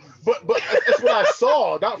pod. Jesus. But that's what I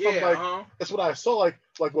saw, not from Yeah, like uh-huh. that's what I saw like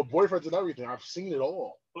with boyfriends and everything. I've seen it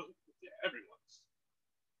all. But yeah, everyone's.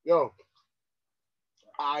 Yo,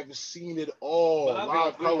 I've seen it all. But I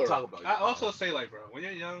Live We don't color. talk about it. I also say, like, bro, when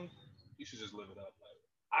you're young, you should just live it up.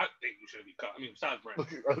 Like, I think you should be caught. I mean, besides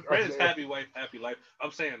Brandon. Brandon's happy wife, happy life.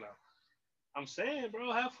 I'm saying,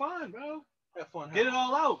 bro, have fun, bro. Have fun. Get it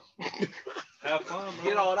all out. have fun, bro.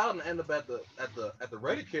 Get all out and end up at the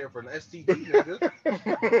Reddit care for an STD,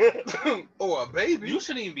 nigga, or a baby. You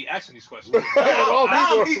shouldn't even be asking these questions.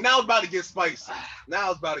 Now it's about to get spicy. Now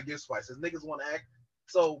it's about to get spicy. Niggas want to act.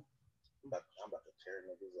 So I'm about to tear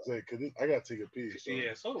niggas up. Say, 'cause I gotta take a pee. So.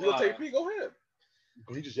 Yeah, so You do gonna I. take a peek? Go ahead.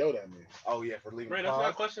 But he just yelled at me. Oh yeah, for leaving. Ray, the don't you got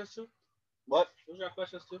pod. questions too? What? Don't you got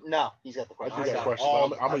questions too? No, he's got the I question. just got got questions. all I'm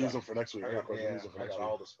the- gonna I use got- them for next week. I got questions. Yeah, Use them for I next got week.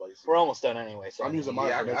 all the spicy. We're almost done anyway. So I'm using mine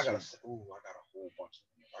Yeah, for next week. I got a whole bunch of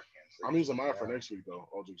them. I can't say. I'm using mine for next week though.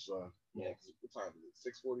 All jokes aside. Yeah. What time is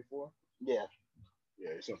it? 6:44. Yeah. Yeah,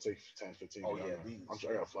 it's gonna take 10, 15. Oh minutes. yeah, these.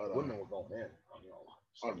 I gotta fly down. Women were going in.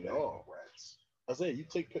 I know. Rats. Isaiah, you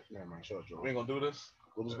take pick. Never mind. Shut up, Joe. We ain't gonna do this.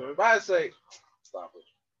 What was good? If I say, stop it.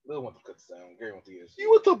 Lil went to Kutztown. Gary went to ESU. You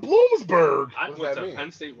went to Bloomsburg. I What does went that to mean?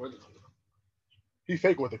 Penn State. Where He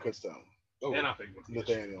fake went to Kutztown. Oh, and I think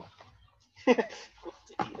Nathaniel. I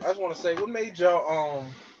just want to say, what made y'all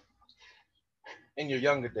in your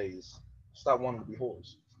younger days stop wanting to be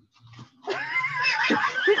whores?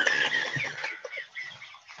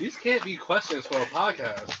 these can't be questions for a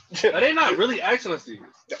podcast. Are they not really asking us these?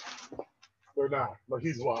 They're not. But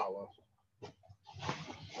he's wild.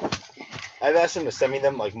 I've asked him to send me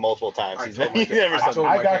them like multiple times. I He's told never, my- never I sent told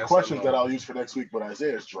them. I my got guest questions I that know. I'll use for next week, but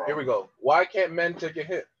Isaiah's drawing. Here we go. Why can't men take a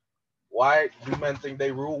hit? Why do men think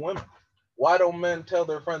they rule women? Why don't men tell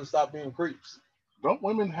their friends to stop being creeps? Don't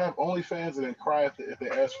women have OnlyFans and then cry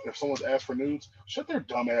if someone's asked for nudes? Shut their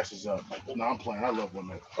dumb asses up. No, I'm playing. I love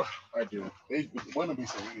women. I do. Women be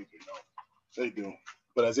so weak, you know. They do.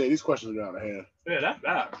 But Isaiah, these questions are out of hand. Yeah, that's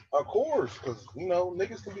bad. Of course, because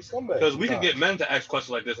niggas can be scumbags. Because we could sometimes. get men to ask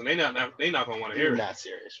questions like this, and they not gonna want to hear You're it. not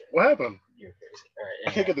serious, right? What happened? You're crazy. All I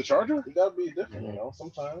right. can't get the charger? You gotta be different,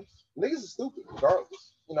 sometimes. Niggas are stupid,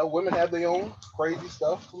 regardless. Women have their own crazy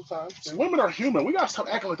stuff sometimes. Too. Women are human. We gotta stop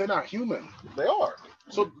acting like they're not human. They are.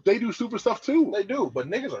 So they do stupid stuff too. They do, but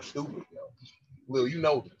niggas are stupid, Lil, you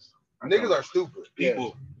know this. Niggas are stupid.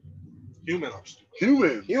 People, humans are stupid.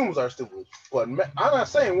 Human. Humans are stupid. But I'm not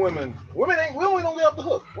saying women. Women ain't. We don't get off the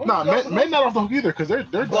hook. Women Nah, get off the men hook. not off the hook either because they're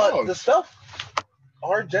But dogs. the stuff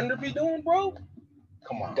our gender be doing, bro.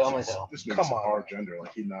 Come on. Dumb as hell. This nigga's Come on. our gender,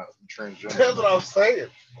 like he not transgender. That's what I'm saying.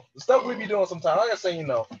 The stuff we be doing sometimes. Like I say,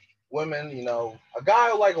 women, a guy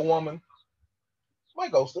who like a woman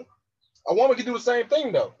might ghost her. A woman can do the same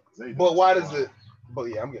thing though. But why does it? But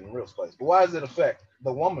yeah, I'm getting real spicy. But why does it affect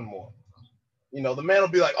the woman more? The man will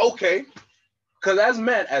be like, okay, because as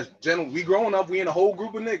men, we growing up, we in a whole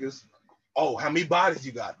group of niggas. Oh, how many bodies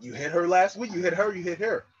you got? You hit her last week. You hit her. You hit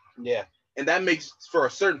her. Yeah. And that makes for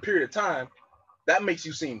a certain period of time, that makes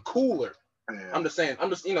you seem cooler. Yeah. I'm just saying.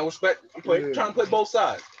 Respect. I'm trying to play both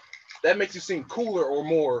sides. That makes you seem cooler or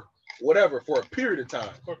more whatever for a period of time.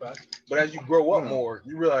 But as you grow up more,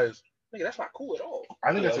 you realize, nigga, that's not cool at all.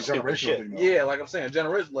 I think that's a stupid generational shit. thing. Though. Yeah, like I'm saying,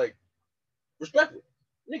 generation, like, respectfully.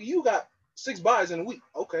 Nigga, you got 6 buys in a week.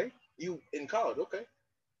 Okay. You in college. Okay.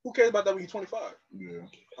 Who cares about that when you're 25? Yeah.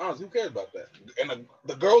 Honestly, who cares about that? And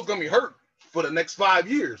the girl's going to be hurt for the next 5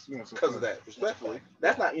 years Yeah, it's because of okay. that. Respectfully.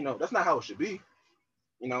 That's not how it should be.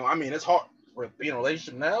 It's hard. We're being in a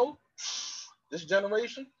relationship now. This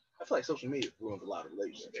generation, I feel like social media ruins a lot of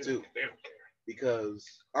relationships too. They don't care. Because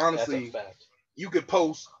That's a honestly, fact. you could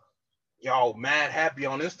post y'all mad happy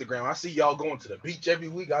on Instagram. I see y'all going to the beach every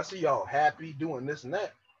week. I see y'all happy doing this and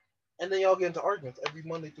that. And then y'all get into arguments every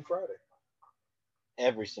Monday through Friday.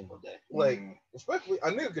 Every single day. Like, especially,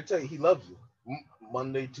 a nigga could tell you he loves you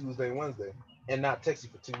Monday, Tuesday, Wednesday, and not text you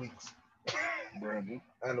for 2 weeks. Brandon.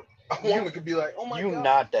 And a woman could be like, oh my You God.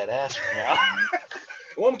 not that ass right now.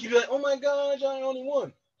 A woman could be like, oh my God, y'all the only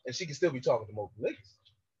one. And she can still be talking to multiple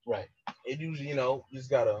niggas. Right. It usually, you just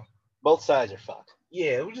gotta, Both sides are fucked.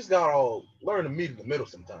 yeah, we just gotta all learn to meet in the middle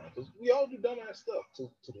sometimes. Because we all do dumbass stuff, to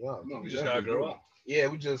be honest. No, We just gotta grow up. Yeah,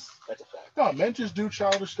 we just, That's a fact. No, men just do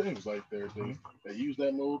childish things. Like they use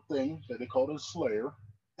that little thing that they call a slayer,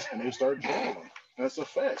 and they start killing them. That's a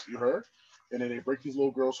fact. You heard? And then they break these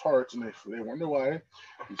little girls' hearts, and they wonder why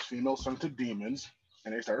these females turn to demons,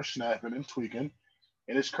 and they start snapping and tweaking,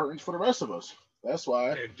 and it's curtains for the rest of us. That's why.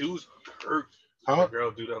 And dudes hurt. Huh? A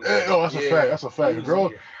girl do that. Hey, oh, that's a Yeah. fact. That's a fact. A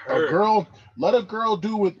girl, Hurt. let a girl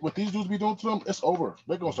do what these dudes be doing to them. It's over.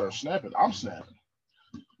 They're gonna start snapping. I'm snapping.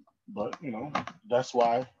 But that's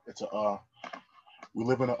why it's we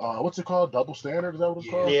live in a what's it called? Double standard? Is that what it's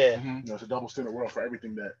called? Yeah. It's a double standard world for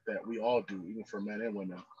everything that we all do, even for men and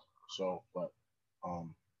women. So, but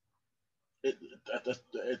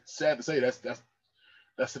it's sad to say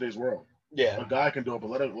that's today's world. Yeah. A guy can do it, but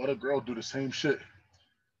let a girl do the same shit.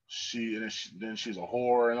 Then she's a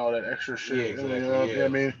whore and all that extra shit. Yeah, exactly, You know what I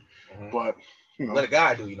mean? Mhm. But let a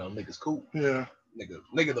guy do, niggas cool. yeah.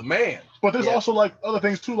 nigga, the man. But there's Yeah. also like other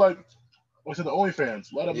things too, like what's it, the OnlyFans.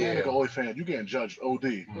 Let a man Yeah. make an OnlyFans, you getting judged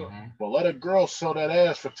OD. Mm-hmm. But let a girl sell that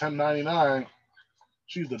ass for $10.99.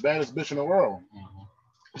 She's the baddest bitch in the world.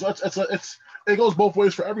 So it goes both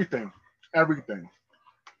ways for everything. Everything.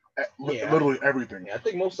 Yeah. Literally everything. Yeah, I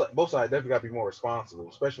think both sides definitely got to be more responsible,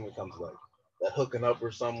 especially when it comes to like that hooking up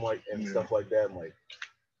or something like and Yeah. stuff like that. And, like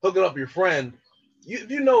hooking up your friend,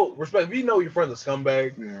 if you know your friend's a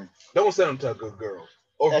scumbag, Yeah. don't send him to a good girl.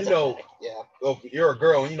 Or if That's you know, a fact. Yeah. if you're a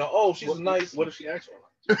girl and you know, oh, she's nice. What if she asks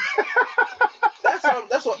for?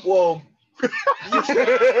 That's what. Well,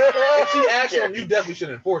 if she asks him, you definitely should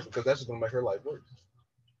enforce it because that's just gonna make her life worse.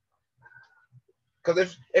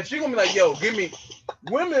 Because if she gonna be like, yo, give me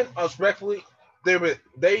women, respectfully,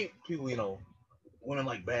 they people, you know, women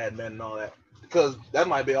like bad men and all that because that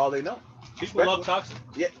might be all they know. People love toxic.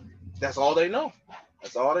 That's all they know.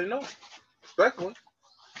 That's all they know. Respectfully,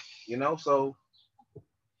 you know. So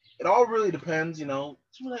it all really depends, you know.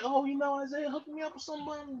 She's like, oh, you know, Isaiah, hook me up with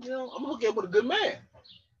somebody. You know, I'm gonna hook you up with a good man.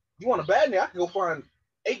 You want a bad nigga? I can go find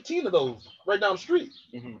 18 of those right down the street.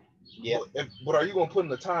 Mm-hmm. Yeah. But are you gonna put in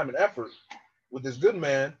the time and effort with this good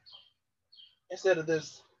man instead of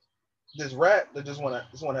this rat that just wanna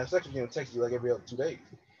have sex with you and text you like every other 2 days?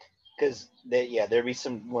 Because there'd be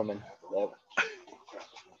some women.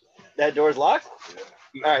 That door's locked?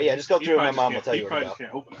 All right, yeah, just go through and my mom will tell you where to go.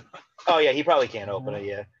 Can't open it. Oh, yeah, he probably can't open it,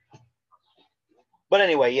 yeah. But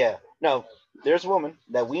anyway, yeah. No, there's a woman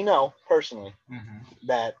that we know personally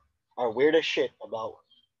that are weird as shit about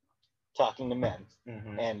talking to men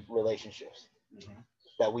and relationships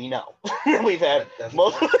that we know. We've had That's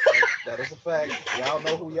most. that is a fact. Y'all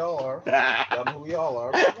know who y'all are. Y'all know who y'all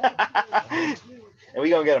are. And we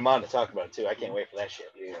gonna get him on to talk about it too. I can't wait for that shit.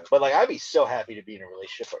 Yeah. But like, I'd be so happy to be in a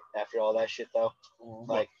relationship after all that shit, though.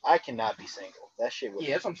 Like, I cannot be single. That shit would.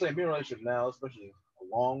 Yeah, that's what I'm saying. Being in a relationship now, especially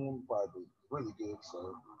a long one, probably really good.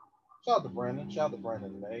 So, shout out to Brandon. Shout out to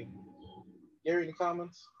Brandon and May. Gary, any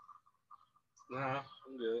comments? Nah,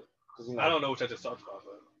 I'm good. 'Cause, you know, I don't know what I just talked about,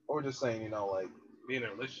 but or just saying, you know, like, being in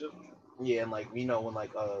a relationship. yeah, and like, you know, when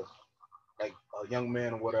like a young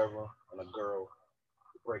man or whatever and a girl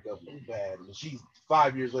break up bad, and she's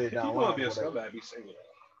 5 years later If down you the want line. to be a whatever. scumbag, be single.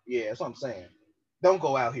 Yeah, that's what I'm saying. Don't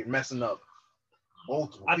go out here messing up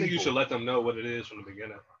multiple I think you people. should let them know what it is from the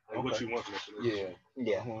beginning, like what Okay. you want from this relationship.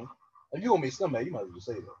 Yeah. Yeah, Mhm. If you want to be a scumbag, you might as well just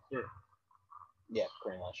say that. yeah,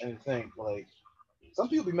 pretty much. And think like some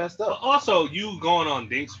people be messed But up. also, you going on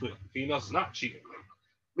dates with females is not cheating.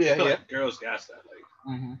 Like, I feel like girls gas that. Like,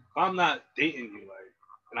 Mm-hmm. if I'm not dating you, like,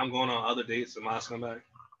 and I'm going on other dates and my scumbag,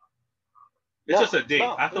 it's No, just a date.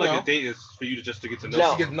 no, I feel no. like a date is for you to just to get to know. No.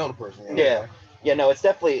 Just to get to know the person. Yeah. Yeah, no, it's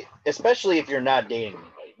definitely, especially if you're not dating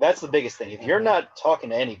anybody. That's the biggest thing. If you're not talking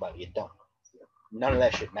to anybody, you don't. None of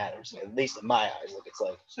that shit matters. At least in my eyes. Like, it's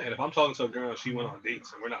like, Saying if I'm talking to a girl, and she went on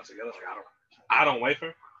dates and we're not together. Like, I don't wife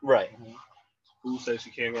her. right, Who says she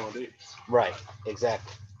can't go on dates? right,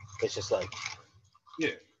 exactly. It's just like,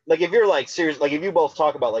 Yeah. like if you're like serious, like if you both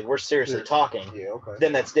talk about like we're seriously Serious. talking, Yeah. Okay.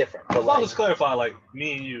 then that's different. But As long like, as it's clarify, like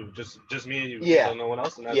me and you, just me and you. Yeah. So no one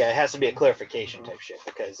else. And that's, yeah, it has to be a clarification type shit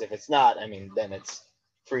because if it's not, I mean, then it's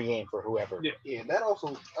free game for whoever. Yeah. Yeah. That also,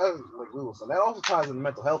 like we were saying, that also ties into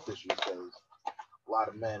mental health issues because a lot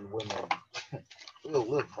of men, women,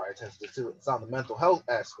 will probably attest to it. It's on the mental health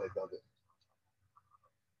aspect of it.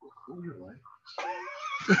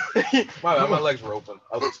 My legs were open.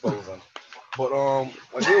 I was exposing. But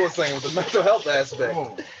like we were saying with the mental health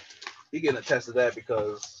aspect, he getting attested to that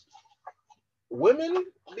because women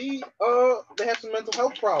they have some mental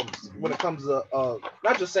health problems when it comes to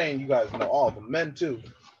not just saying you guys know all of them, men too,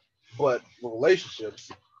 but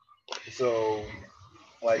relationships. So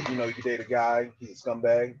like, you know, you can date a guy, he's a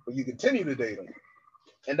scumbag, but you continue to date him.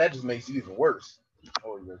 And that just makes you even worse.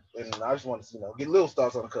 And I just want to, you know, get little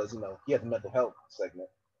thoughts on it because, you know, he had the mental health segment.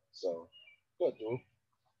 So, good, dude.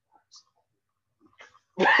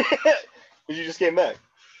 But you just came back.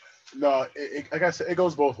 No, like I said, it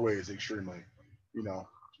goes both ways extremely. You know,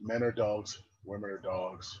 men are dogs, women are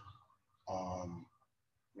dogs.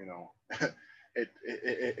 You know,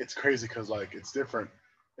 it's crazy because like it's different.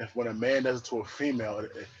 If when a man does it to a female,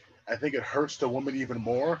 I think it hurts the woman even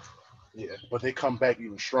more. Yeah. But they come back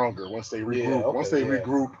even stronger once they regroup. Yeah, okay, once they yeah.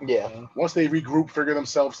 regroup, Yeah. once they regroup, figure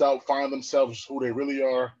themselves out, find themselves who they really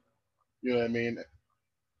are. You know what I mean?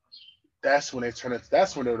 That's when they turn it.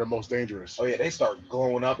 That's when they're the most dangerous. Oh, yeah, they start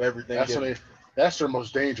glowing up everything. That's their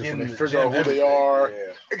most dangerous when they in the figure out gym, who they everything. are.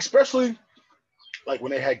 Yeah. Especially like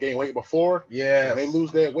when they had gained weight before. Yeah. When they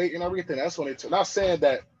lose that weight and everything. That's when they. Not saying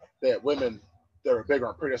that women that are bigger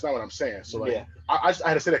and pretty. That's not what I'm saying. So like, Yeah. I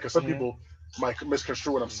had to say that because some Mhm. people might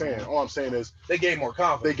misconstrue what I'm saying. All I'm saying is They gain more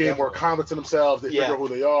confidence. they gain more definitely. confidence in themselves. They Yeah. figure out who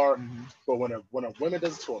they are. Mhm. But when a woman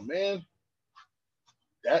does it to a man,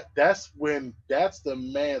 that's the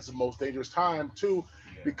man's most dangerous time too,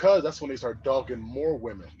 Yeah. because that's when they start dogging more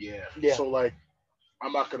women. Yeah. Yeah. So like,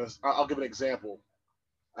 I'll give an example.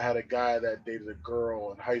 I had a guy that dated a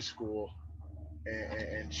girl in high school,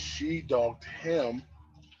 and she dogged him,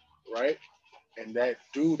 right? And that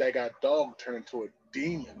dude that got dogged turned into a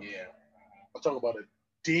demon. Yeah. I'm talking about a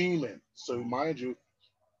demon. So mind you,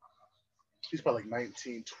 he's probably like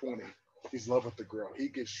 19, 20. He's in love with the girl. He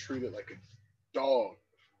gets treated like a dog.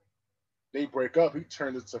 They break up. He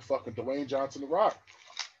turns into fucking Dwayne Johnson, the Rock,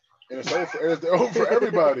 and it's over. It's over for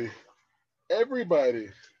everybody. Everybody.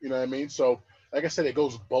 You know what I mean? So, like I said, it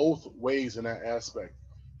goes both ways in that aspect,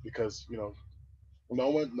 because no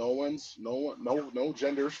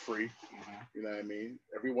gender is free. You know what I mean?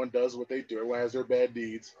 Everyone does what they do. Everyone has their bad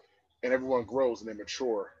deeds, and everyone grows and they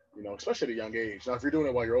mature. Especially at a young age. Now, if you're doing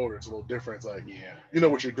it while you're older, it's a little different. It's like, Yeah. you know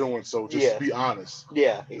what you're doing, so just Yeah. be honest.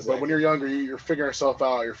 Yeah, But exactly. when you're younger, you're figuring yourself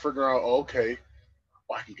out. You're figuring out, oh, okay,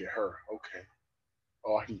 oh, I can get her. Okay.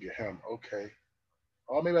 Oh, I can get him. Okay.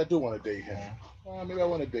 Oh, maybe I do want to date him. Oh, maybe I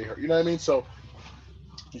want to date her. You know what I mean? So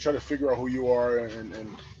you try to figure out who you are,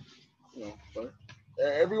 and but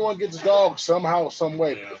everyone gets dogged somehow, some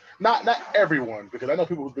way. Yeah. Not everyone, because I know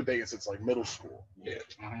people who've been dating since like middle school, Yeah.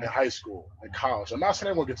 in high school, and college. I'm not saying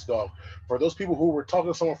everyone gets dogged. For those people who were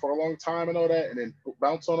talking to someone for a long time and all that, and then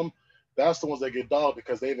bounce on them, that's the ones that get dogged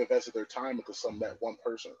because they've invested their time into that one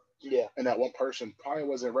person, Yeah. and that one person probably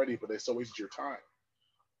wasn't ready, but they still wasted your time.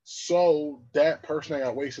 So that person that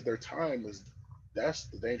got wasted their time that's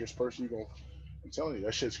the dangerous person you're gonna. I'm telling you,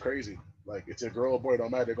 that shit's crazy. Like, it's a girl or boy,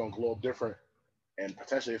 don't matter. They're gonna glow up different, and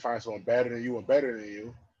potentially find someone better than you and better than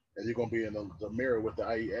you, and you're gonna be in the mirror with the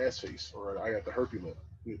IE ass face, or I got the herpy lip.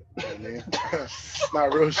 You know what I mean?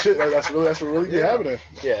 Not real shit. That's what really be happening.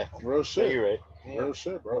 Yeah. Real No, shit. you're right. Real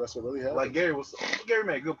shit, bro. That's what really happened. Like Gary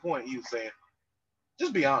made a good point. He was saying,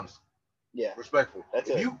 just be honest, Yeah. respectful. That's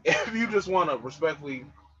if it. you just want to respectfully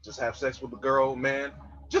just have sex with a girl, man,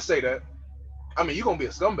 just say that. I mean, you're gonna be a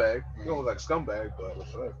scumbag. You're gonna look like a scumbag, but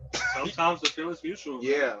Sometimes the feeling's mutual.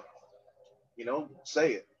 yeah,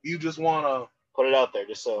 say it. You just wanna, Put it out there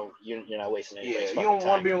just so you're not wasting yeah. anybody's You fucking don't want to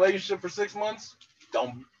time. be in a relationship for 6 months.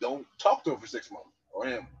 Don't talk to him for 6 months or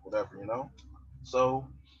him, whatever, So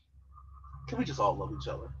can we just all love each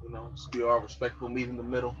other? Just be all respectful, meet in the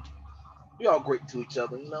middle. Be all great to each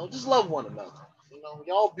other. Just love one another.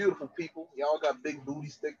 Y'all beautiful people. Y'all got big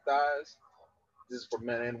booties, thick thighs. This is for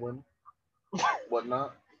men and women,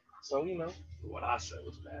 whatnot. So What I said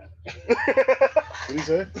was bad. What do you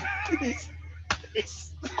say?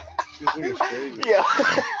 This nigga's crazy. Yeah.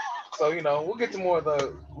 So we'll get to more of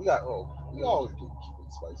the. We always keep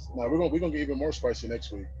it spicy. Nah, we're gonna get even more spicy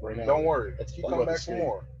next week. Right now. Don't worry. That's Keep fine. coming About back to for see.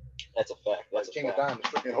 more. That's a fact. Like That's a King of fact.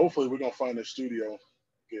 Diamonds. And hopefully we're gonna find a studio,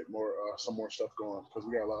 get more some more stuff going, because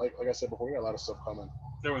we got a lot. Like I said before, we got a lot of stuff coming.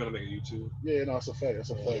 Then we're gonna make a YouTube. Yeah, no, it's a fact. It's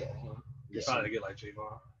a fact. You're trying to get like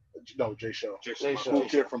Javon. No, Jay Show. Jay Show. Cool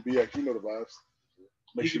kid from BX. You know the vibes.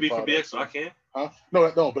 Make You sure can be follow from BX, that. so I can't. Huh?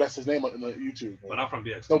 No, but that's his name on the YouTube. But I'm from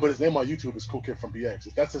BX. No, but his name on YouTube is Cool Kid from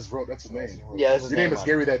BX. That's his name. Yeah, that's his Your name is on it.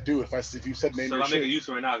 Gary that dude. If you said name So your if I make a shit.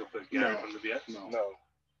 YouTube right now, I can put Gary No. from the BX. No.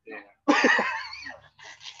 No.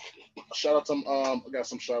 Shout out to I got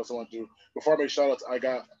some shout outs I want to do. Before I make shout outs,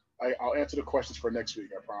 I'll answer the questions for next week,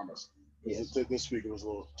 I promise. This week it was a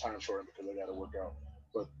little time short because I gotta work out.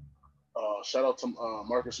 But shout out to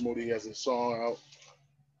Marcus Moody, he has a song out.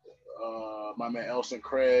 My man Elson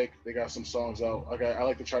Craig, they got some songs out. I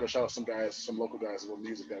like to try to shout out some guys, some local guys with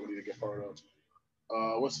music that we need to get part of.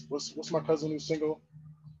 What's my cousin who's single?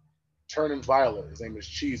 Turning Violet. His name is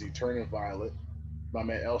Cheesy. Turning Violet. My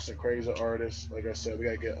man Elson Craig is an artist. Like I said, we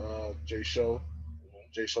gotta get Jay Show.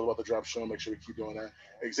 Jay Show about to drop show. Make sure we keep doing that.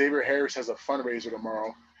 Xavier Harris has a fundraiser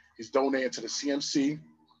tomorrow. He's donating to the CMC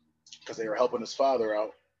because they are helping his father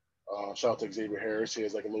out. Shout out to Xavier Harris. He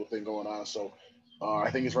has like a little thing going on. So I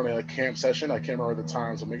think he's running a camp session. I can't remember the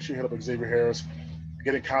time. So make sure you hit up Xavier Harris,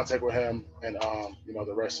 get in contact with him, and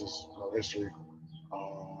the rest is history.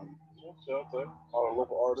 Shout out to all the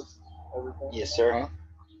local artists, everything. Yes, sir. Huh?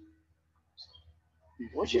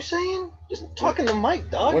 What you saying? Just talking to Mike,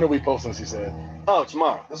 dog. When are we posting this, he said? Oh,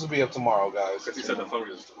 tomorrow. This will be up tomorrow, guys. Because he said the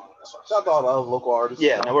fundraiser's tomorrow. That's why. Shout out to all the other local artists.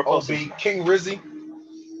 Yeah, no, we're posting. OB, King Rizzy.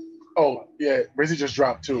 Oh, yeah. Rizzy just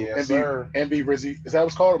dropped too. Yes, MV, sir. MV Rizzy. Is that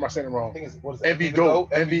what's called, or am I saying it I wrong? think it's, what is it? MV Goat.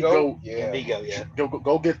 MV Goat. Yeah. Vigo, yeah.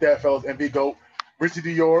 Go get that, fellas. MV Goat. Rizzy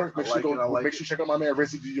Dior. Make I sure like it, I like make sure you check out my man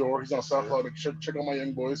Rizzy Dior. He's on SoundCloud. Make sure check out my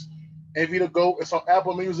young boys. MV the Goat. It's on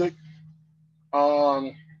Apple Music.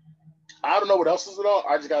 I don't know what else is it on.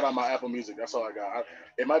 I just got it on my Apple Music. That's all I got.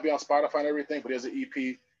 It might be on Spotify and everything, but there's an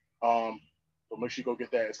EP. But make sure you go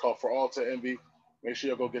get that. It's called For All to Envy. Make sure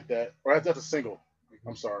you go get that. Or that's a single.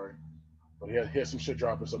 I'm sorry. But he has some shit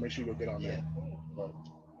dropping, so make sure you go get on there. But,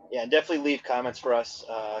 Yeah, and definitely leave comments for us.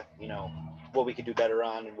 You know, what we could do better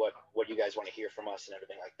on, and what you guys want to hear from us, and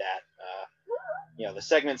everything like that. You know, the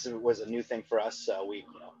segments was a new thing for us, so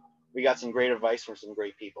we got some great advice from some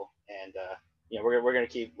great people, and you know, we're gonna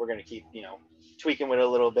keep you know, tweaking with it a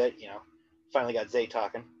little bit. You know, finally got Zay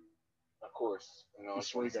talking. Of course, you know,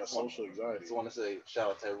 that's where you got social anxiety. I just want to say shout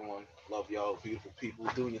out to everyone. Love y'all, beautiful people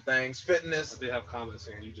doing your things, fitness. They have comments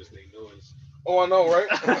saying you just make noise. Oh, I know, right?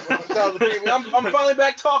 Shout out to people. I'm finally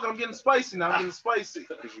back talking. I'm getting spicy now. I'm getting spicy.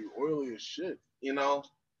 Because you oily as shit. You know,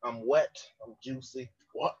 I'm wet. I'm juicy.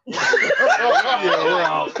 What? Yeah, we're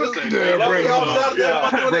out. Yeah, Love bring y'all. it Shout out to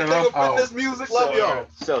up. everyone doing Bring their it thing with up. fitness music. Love y'all.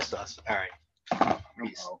 So sus. All right. I'm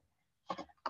Peace. out.